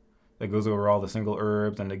that goes over all the single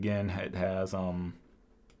herbs, and again, it has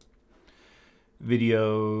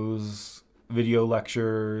videos, video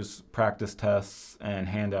lectures, practice tests, and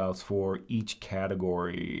handouts for each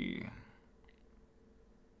category.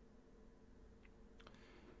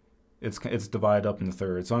 It's divided up into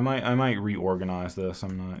thirds, so I might reorganize this.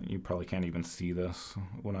 You probably can't even see this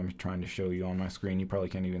when I'm trying to show you on my screen. You probably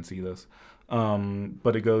can't even see this,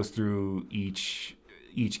 but it goes through each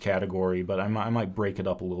category. But I might break it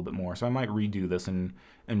up a little bit more. So I might redo this and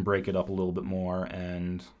break it up a little bit more.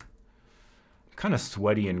 And I'm kind of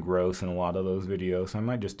sweaty and gross in a lot of those videos, so I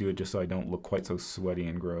might just do it just so I don't look quite so sweaty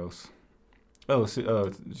and gross. Oh,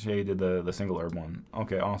 Shay did the single herb one.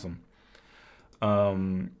 Okay, awesome.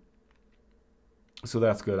 So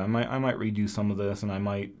that's good. I might redo some of this, and I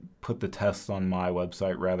might put the tests on my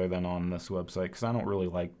website rather than on this website, because I don't really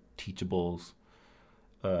like Teachable's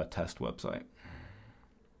test website.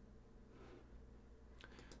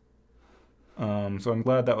 So I'm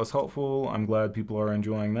glad that was helpful. I'm glad people are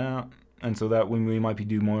enjoying that, and so that when we might be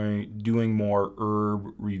doing more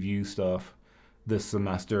herb review stuff this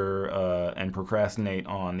semester and procrastinate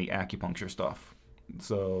on the acupuncture stuff.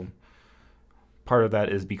 So part of that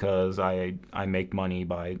is because I make money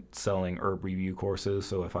by selling herb review courses,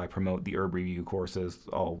 so if I promote the herb review courses,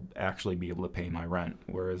 I'll actually be able to pay my rent,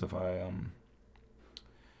 whereas if I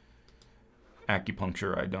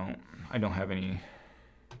acupuncture, I don't have any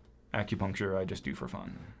acupuncture. I just do for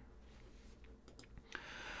fun.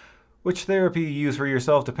 Which therapy you use for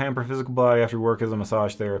yourself to pamper physical body after work as a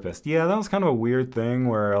massage therapist? Yeah, that was kind of a weird thing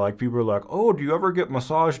where like people are like, oh, do you ever get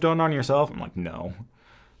massage done on yourself? I'm like, no.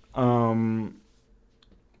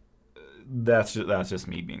 That's just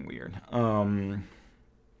me being weird.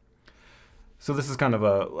 So this is kind of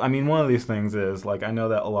one of these things is like, I know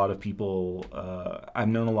that a lot of people, I've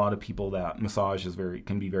known a lot of people that massage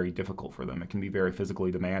can be very difficult for them. It can be very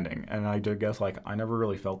physically demanding. And I guess like, I never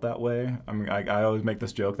really felt that way. I mean, I always make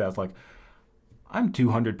this joke that's like, I'm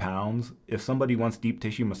 200 pounds. If somebody wants deep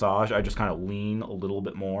tissue massage, I just kind of lean a little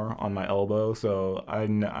bit more on my elbow. So I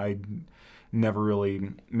never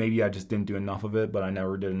really, maybe I just didn't do enough of it, but I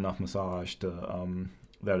never did enough massage to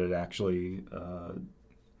that it actually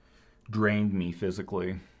drained me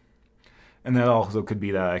physically. And that also could be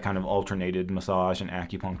that I kind of alternated massage and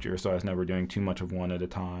acupuncture, so I was never doing too much of one at a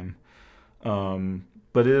time.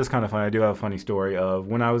 But it is kind of funny. I do have a funny story of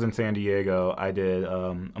when I was in San Diego, I did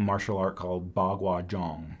a martial art called Bagua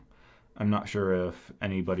Zhong. I'm not sure if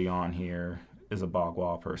anybody on here is a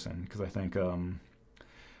Bagua person, because I think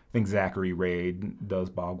Zachary Raid does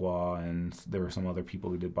Bagua, and there were some other people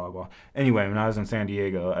who did Bagua. Anyway, when I was in San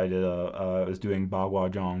Diego, I was doing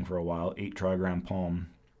Bagua Zhong for a while, 8 trigram palm.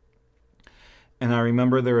 And I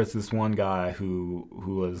remember there was this one guy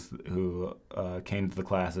who came to the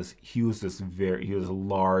classes. He was a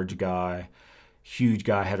large guy, huge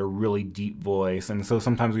guy, had a really deep voice. And so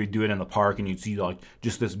sometimes we'd do it in the park and you'd see like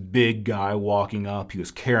just this big guy walking up. He was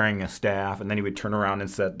carrying a staff, and then he would turn around and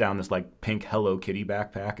set down this like pink Hello Kitty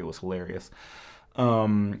backpack. It was hilarious.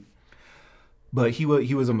 But he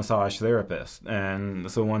was a massage therapist. And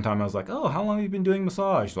so one time I was like, oh, how long have you been doing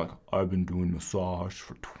massage? He's like, I've been doing massage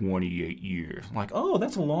for 28 years. I'm like, oh,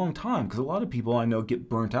 that's a long time. Because a lot of people I know get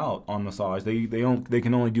burnt out on massage. They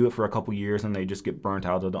can only do it for a couple years and they just get burnt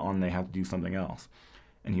out and they have to do something else.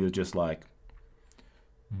 And he was just like,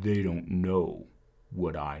 they don't know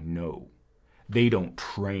what I know. They don't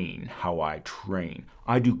train how I train.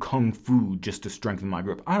 I do kung fu just to strengthen my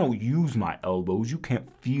grip. I don't use my elbows. You can't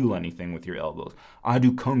feel anything with your elbows. I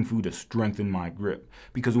do kung fu to strengthen my grip.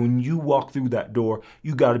 Because when you walk through that door,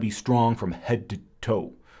 you got to be strong from head to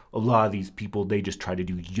toe. A lot of these people, they just try to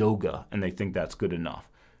do yoga and they think that's good enough.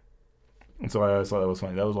 And so I always thought that was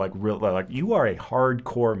funny. That was like real, like you are a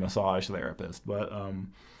hardcore massage therapist, but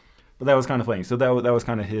that was kind of funny. So that was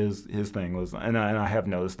kind of his thing was, and I have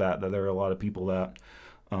noticed that there are a lot of people that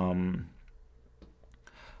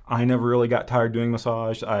I never really got tired doing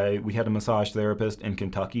massage. We had a massage therapist in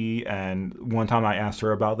Kentucky, and one time I asked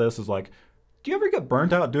her about this. Is like, do you ever get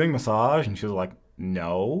burnt out doing massage? And she was like,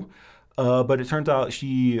 no. But it turns out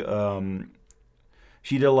she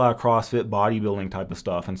did a lot of CrossFit bodybuilding type of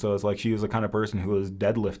stuff. And so it's like she was the kind of person who was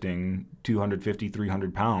deadlifting 250,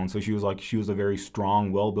 300 pounds. So she was a very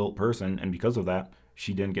strong, well-built person. And because of that,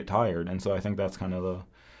 she didn't get tired. And so I think that's kind of a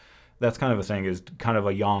thing, is kind of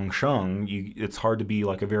a yang sheng. It's hard to be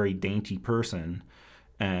like a very dainty person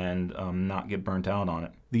and not get burnt out on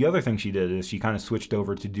it. The other thing she did is she kind of switched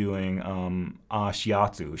over to doing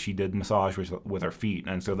shiatsu. She did massage with her feet.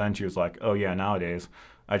 And so then she was like, oh yeah, nowadays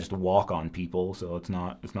I just walk on people, so it's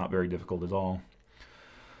not very difficult at all.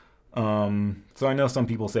 So I know some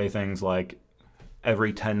people say things like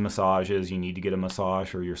every 10 massages you need to get a massage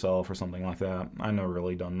for yourself or something like that. I've never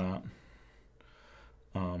really done that.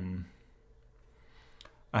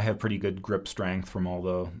 I have pretty good grip strength from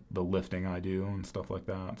all the lifting I do and stuff like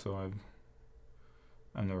that, so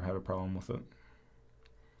I've never had a problem with it.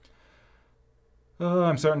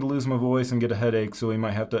 I'm starting to lose my voice and get a headache, so we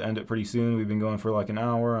might have to end it pretty soon. We've been going for like an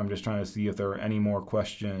hour. I'm just trying to see if there are any more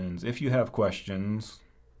questions. If you have questions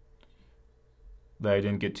that I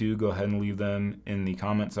didn't get to, go ahead and leave them in the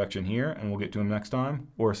comment section here, and we'll get to them next time.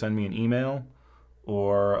 Or send me an email.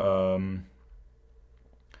 Or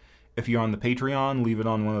if you're on the Patreon, leave it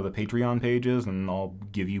on one of the Patreon pages, and I'll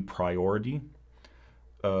give you priority.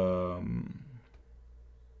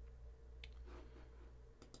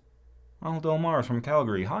 Del Mars from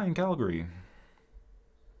Calgary. Hi in Calgary.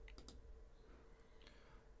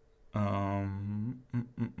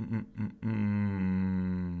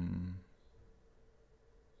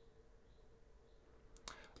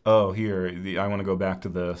 Oh, here. I want to go back to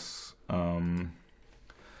this.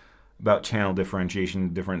 About channel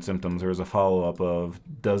differentiation, different symptoms. There's a follow-up of,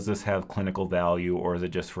 does this have clinical value or is it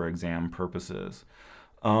just for exam purposes?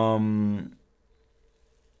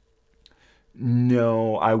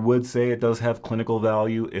 No, I would say it does have clinical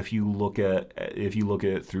value if you look at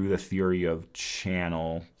it through the theory of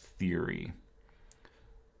channel theory.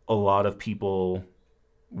 A lot of people,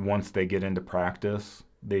 once they get into practice,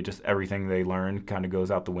 everything they learn kind of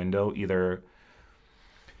goes out the window.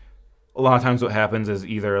 A lot of times what happens is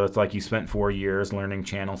either it's like you spent 4 years learning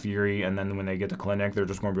channel theory, and then when they get to clinic, they're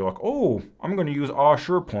just going to be like, oh, I'm going to use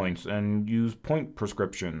sure points and use point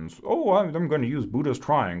prescriptions. Oh, I'm going to use Buddha's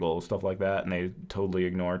triangle, stuff like that, and they totally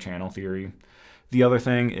ignore channel theory. The other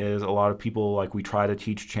thing is a lot of people, like, we try to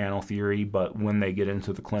teach channel theory, but when they get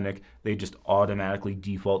into the clinic, they just automatically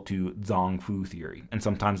default to Zong Fu theory. And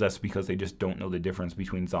sometimes that's because they just don't know the difference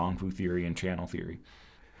between Zong Fu theory and channel theory.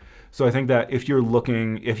 So I think that if you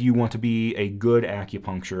want to be a good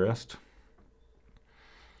acupuncturist,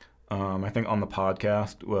 I think on the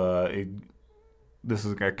podcast,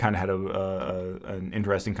 I kind of had an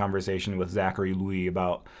interesting conversation with Zachary Louis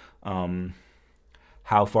about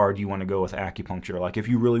how far do you want to go with acupuncture. Like if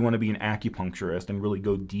you really want to be an acupuncturist and really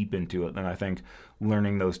go deep into it, then I think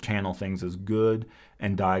learning those channel things is good,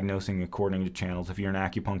 and diagnosing according to channels. If you're an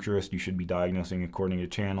acupuncturist, you should be diagnosing according to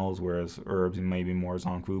channels, whereas herbs and maybe more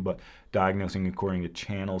zongfu, but diagnosing according to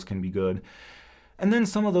channels can be good. And then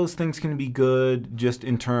some of those things can be good just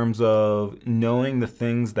in terms of knowing the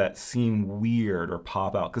things that seem weird or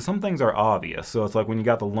pop out. Because some things are obvious. So it's like when you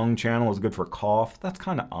got the lung channel is good for cough, that's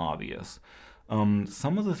kind of obvious.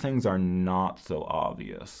 Some of the things are not so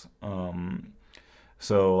obvious.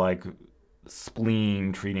 So like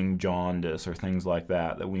spleen treating jaundice or things like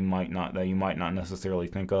that that you might not necessarily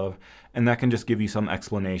think of, and that can just give you some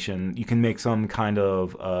explanation. You can make some kind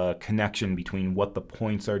of connection between what the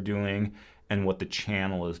points are doing and what the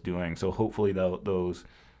channel is doing. So hopefully those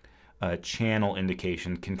channel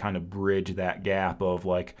indications can kind of bridge that gap of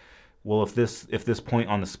like, well, if this point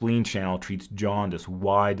on the spleen channel treats jaundice,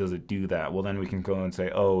 why does it do that? Well, then we can go and say,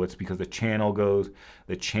 oh, it's because the channel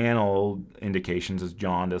indications is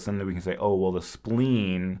jaundice, and then we can say, oh, well, the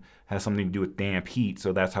spleen has something to do with damp heat,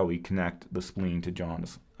 so that's how we connect the spleen to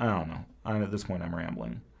jaundice. I don't know. At this point, I'm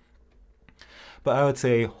rambling. But I would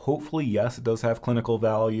say, hopefully, yes, it does have clinical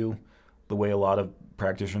value. The way a lot of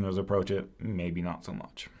practitioners approach it, maybe not so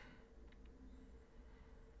much.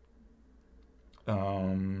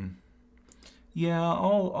 Yeah,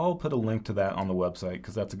 I'll put a link to that on the website,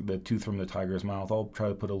 because that's the Tooth from the Tiger's Mouth. I'll try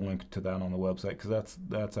to put a link to that on the website, because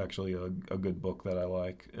that's actually a good book that I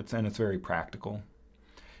like. It's very practical.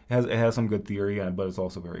 It has some good theory, but it's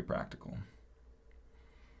also very practical.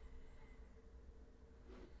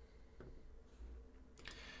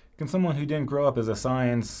 Can someone who didn't grow up as a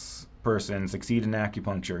science person succeed in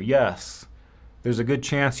acupuncture? Yes. There's a good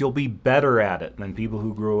chance you'll be better at it than people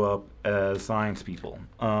who grew up as science people.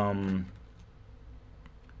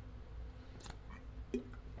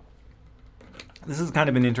 This is kind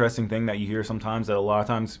of an interesting thing that you hear sometimes, that a lot of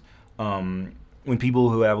times when people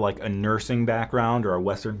who have like a nursing background or a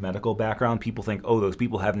Western medical background, people think, oh, those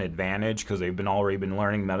people have an advantage because they've already been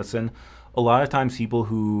learning medicine. A lot of times people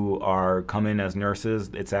who come in as nurses,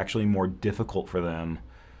 it's actually more difficult for them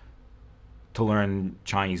to learn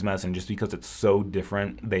Chinese medicine just because it's so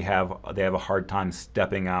different. They have a hard time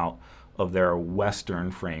stepping out of their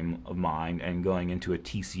Western frame of mind and going into a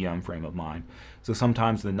TCM frame of mind. So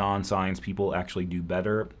sometimes the non-science people actually do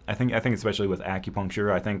better. I think especially with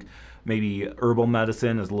acupuncture, I think maybe herbal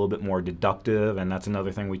medicine is a little bit more deductive, and that's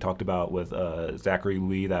another thing we talked about with Zachary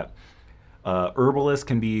Louis, that herbalists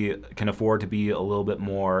can afford to be a little bit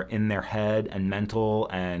more in their head and mental,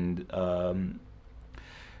 and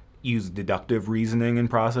use deductive reasoning and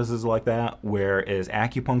processes like that, whereas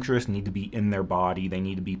acupuncturists need to be in their body. They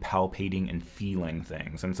need to be palpating and feeling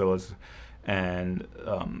things. And so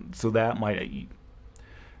that might,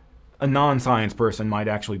 a non-science person might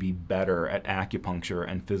actually be better at acupuncture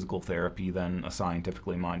and physical therapy than a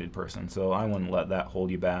scientifically minded person. So I wouldn't let that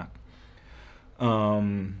hold you back.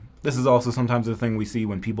 This is also sometimes the thing we see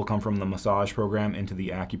when people come from the massage program into the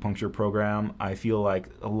acupuncture program. I feel like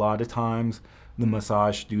a lot of times the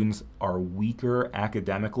massage students are weaker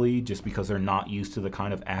academically just because they're not used to the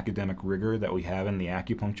kind of academic rigor that we have in the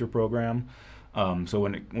acupuncture program. So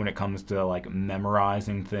when it comes to like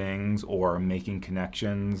memorizing things or making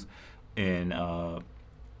connections in a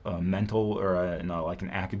mental or in like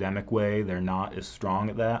an academic way, they're not as strong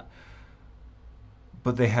at that.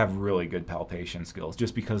 But they have really good palpation skills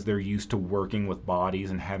just because they're used to working with bodies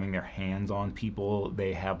and having their hands on people.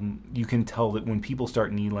 You can tell that when people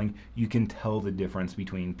start needling, you can tell the difference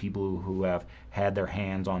between people who have had their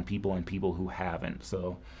hands on people and people who haven't.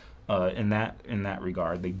 So in that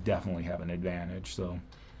regard, they definitely have an advantage. So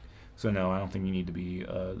no, I don't think you need to be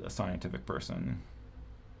a scientific person.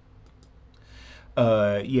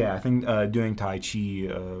 Yeah, I think doing Tai Chi,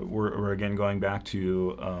 we're again going back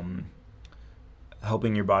to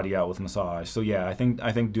helping your body out with massage. So yeah, I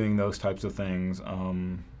think doing those types of things.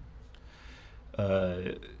 I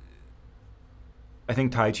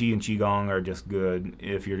think Tai Chi and Qigong are just good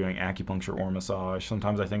if you're doing acupuncture or massage.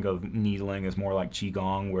 Sometimes I think of needling as more like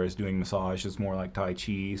Qigong, whereas doing massage is more like Tai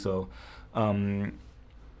Chi. So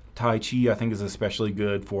Tai Chi I think is especially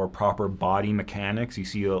good for proper body mechanics. You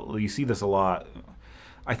see this a lot.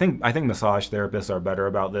 I think massage therapists are better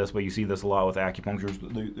about this, but you see this a lot with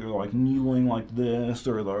acupuncturists. They're like kneeling like this,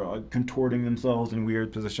 or they're like contorting themselves in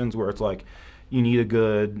weird positions where it's like you need a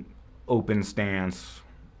good open stance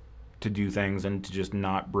to do things and to just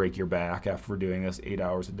not break your back after doing this 8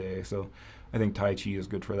 hours a day. So I think Tai Chi is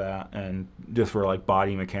good for that, and just for like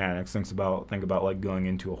body mechanics. Think about like going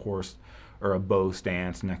into a horse or a bow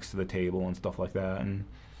stance next to the table and stuff like that, and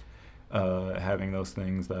having those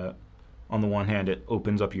things that On the one hand, it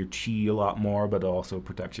opens up your chi a lot more, but it also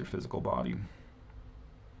protects your physical body.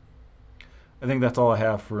 I think that's all I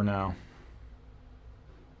have for now,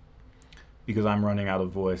 because I'm running out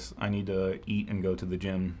of voice. I need to eat and go to the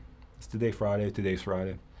gym. Is today Friday? Today's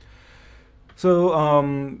Friday.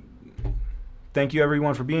 So, thank you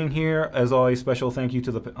everyone for being here. As always, special thank you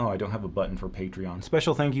to the, I don't have a button for Patreon.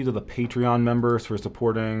 Special thank you to the Patreon members for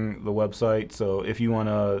supporting the website. So if you want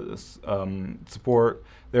to support,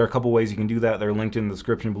 there are a couple ways you can do that. They're linked in the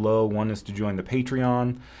description below. One is to join the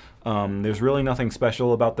Patreon. There's really nothing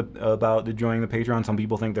special about the joining the Patreon. Some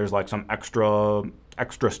people think there's like some extra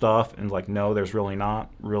stuff, and like, no, there's really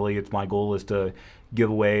not. Really, it's my goal is to give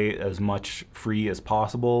away as much free as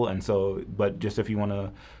possible, and so, but just if you want to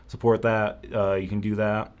support that, you can do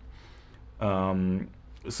that.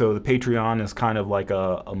 So the Patreon is kind of like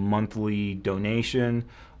a monthly donation.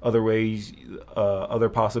 Other ways, other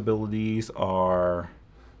possibilities are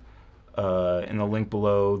in the link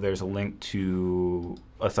below. There's a link to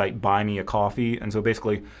a site, Buy Me a Coffee, and so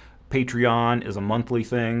basically Patreon is a monthly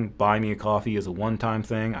thing. Buy Me a Coffee is a one-time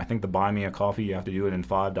thing. I think the Buy Me a Coffee, you have to do it in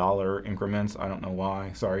 $5 increments. I don't know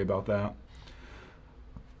why. Sorry about that.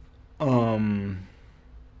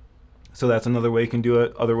 So that's another way you can do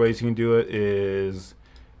it. Other ways you can do it is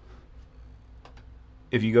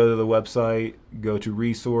if you go to the website, go to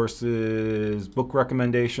resources, book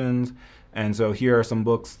recommendations, and so here are some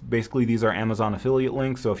books. Basically, these are Amazon affiliate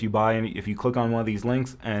links. So if you click on one of these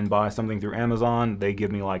links and buy something through Amazon, they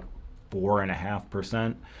give me like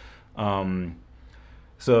 4.5%.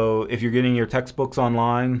 So if you're getting your textbooks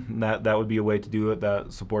online, that would be a way to do it.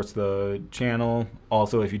 That supports the channel.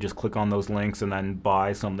 Also, if you just click on those links and then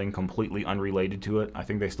buy something completely unrelated to it, I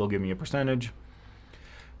think they still give me a percentage.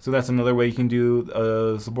 So that's another way you can do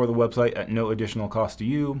support the website at no additional cost to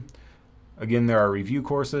you. Again, there are review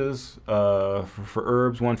courses for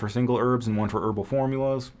herbs, one for single herbs and one for herbal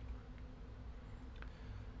formulas.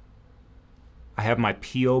 I have my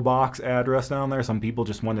P.O. box address down there. Some people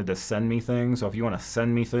just wanted to send me things. So if you want to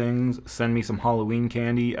send me things, send me some Halloween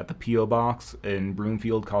candy at the P.O. box in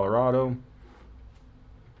Broomfield, Colorado.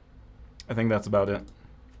 I think that's about it.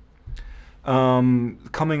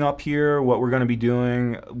 Coming up here, what we're going to be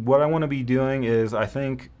doing, what I want to be doing is, I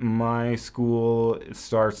think my school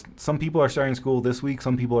starts, some people are starting school this week,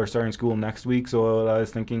 some people are starting school next week. So what I was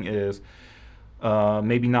thinking is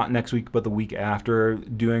maybe not next week, but the week after,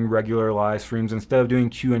 doing regular live streams. Instead of doing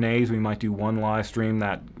Q&As, we might do one live stream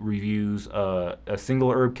that reviews a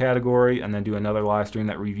single herb category, and then do another live stream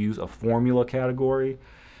that reviews a formula category.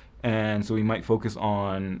 And so we might focus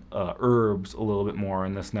on herbs a little bit more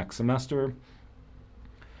in this next semester.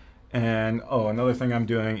 And another thing I'm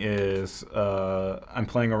doing is I'm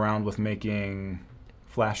playing around with making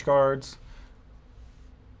flashcards.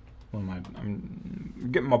 I'm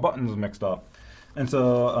getting my buttons mixed up. And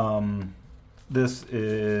so this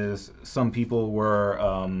is, some people were,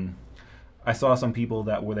 I saw some people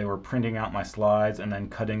where they were printing out my slides and then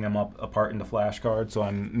cutting them apart into flashcards. So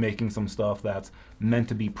I'm making some stuff that's meant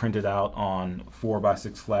to be printed out on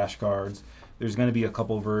 4x6 flashcards. There's going to be a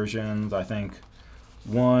couple versions. I think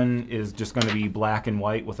one is just going to be black and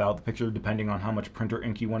white without the picture, depending on how much printer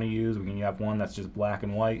ink you want to use. We can have one that's just black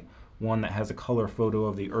and white, one that has a color photo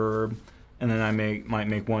of the herb, and then I might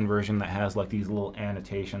make one version that has like these little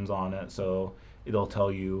annotations on it. So it'll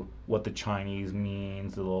tell you what the Chinese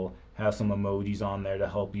means. It'll have some emojis on there to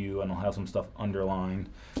help you, and it'll have some stuff underlined.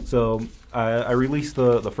 So I released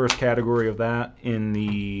the first category of that in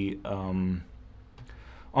the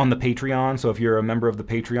on the Patreon. So if you're a member of the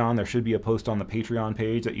Patreon, there should be a post on the Patreon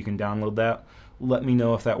page that you can download that. Let me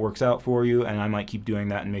know if that works out for you, and I might keep doing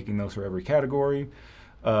that and making those for every category.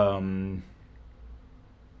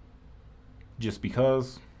 Just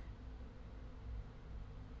because.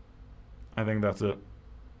 I think that's it.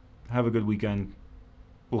 Have a good weekend.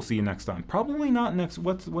 We'll see you next time. Probably not next.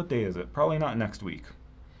 What day is it? Probably not next week.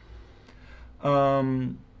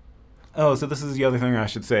 So this is the other thing I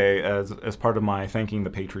should say as part of my thanking the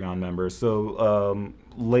Patreon members. So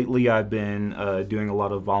lately I've been doing a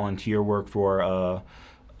lot of volunteer work for a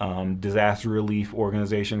disaster relief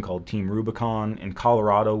organization called Team Rubicon. In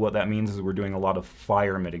Colorado, what that means is we're doing a lot of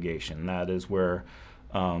fire mitigation. That is where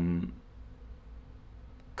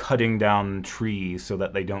cutting down trees so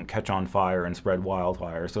that they don't catch on fire and spread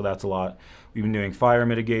wildfire. So that's a lot. We've been doing fire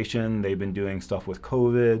mitigation. They've been doing stuff with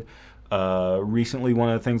COVID. Recently, one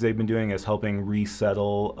of the things they've been doing is helping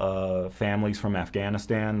resettle families from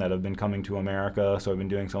Afghanistan that have been coming to America. So I've been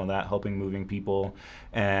doing some of that, helping moving people.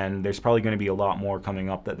 And there's probably going to be a lot more coming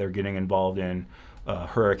up that they're getting involved in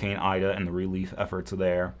Hurricane Ida and the relief efforts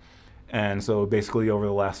there. And so basically over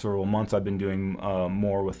the last several months, I've been doing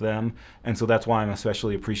more with them. And so that's why I'm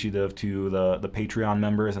especially appreciative to the Patreon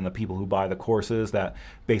members and the people who buy the courses, that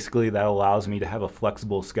basically that allows me to have a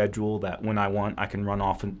flexible schedule that when I want, I can run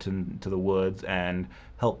off into the woods and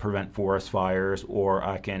help prevent forest fires, or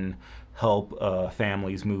I can help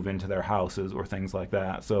families move into their houses or things like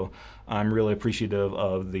that. So I'm really appreciative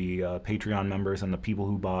of the Patreon members and the people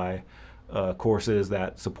who buy courses,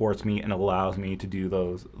 that supports me and allows me to do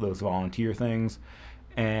those volunteer things.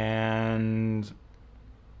 And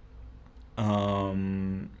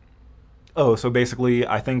so basically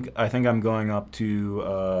I think I'm going up to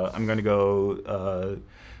I'm going to go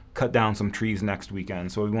cut down some trees next weekend.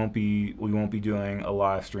 So we won't be doing a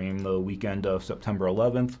live stream the weekend of September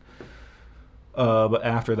 11th. But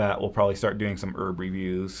after that, we'll probably start doing some herb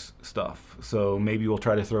reviews stuff. So maybe we'll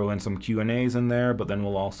try to throw in some Q&As in there, but then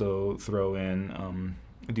we'll also throw in,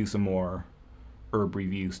 do some more herb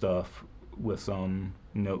review stuff with some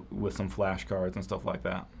flashcards and stuff like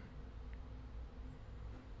that.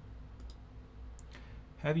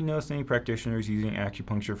 Have you noticed any practitioners using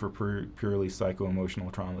acupuncture for purely psycho-emotional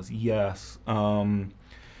traumas? Yes.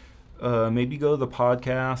 Maybe go to the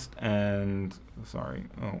podcast and,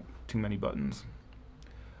 too many buttons.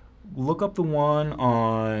 Look up the one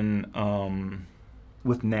on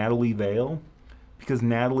with Natalie Vale, because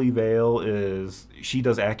Natalie Vale she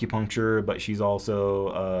does acupuncture, but she's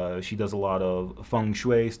also she does a lot of feng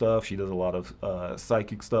shui stuff. She does a lot of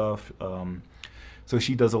psychic stuff. So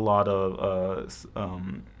she does a lot of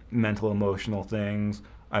mental, emotional things.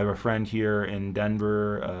 I have a friend here in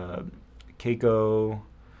Denver, Keiko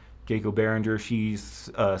Behringer. She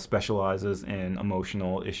specializes in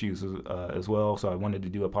emotional issues as well, so I wanted to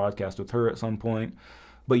do a podcast with her at some point.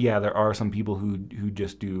 But yeah, there are some people who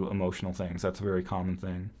just do emotional things. That's a very common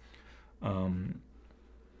thing.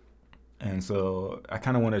 And so I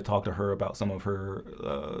kind of want to talk to her about some of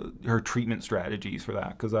her treatment strategies for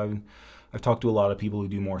that, because I've talked to a lot of people who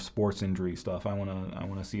do more sports injury stuff. I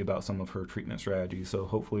want to see about some of her treatment strategies. So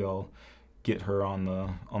hopefully I'll get her on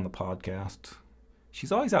the podcast.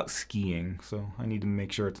 She's always out skiing, so I need to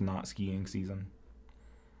make sure it's not skiing season.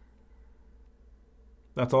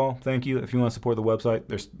 That's all. Thank you. If you want to support the website,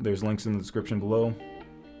 there's links in the description below.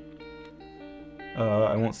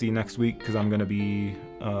 I won't see you next week because I'm going to be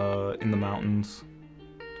in the mountains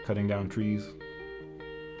cutting down trees.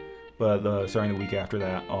 But starting the week after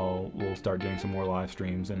that, we'll start doing some more live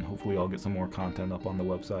streams, and hopefully I'll get some more content up on the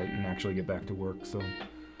website and actually get back to work. So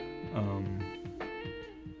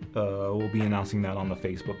we'll be announcing that on the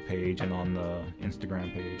Facebook page and on the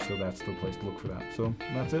Instagram page. So that's the place to look for that. So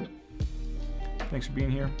that's it. Thanks for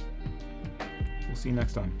being here. We'll see you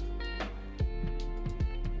next time.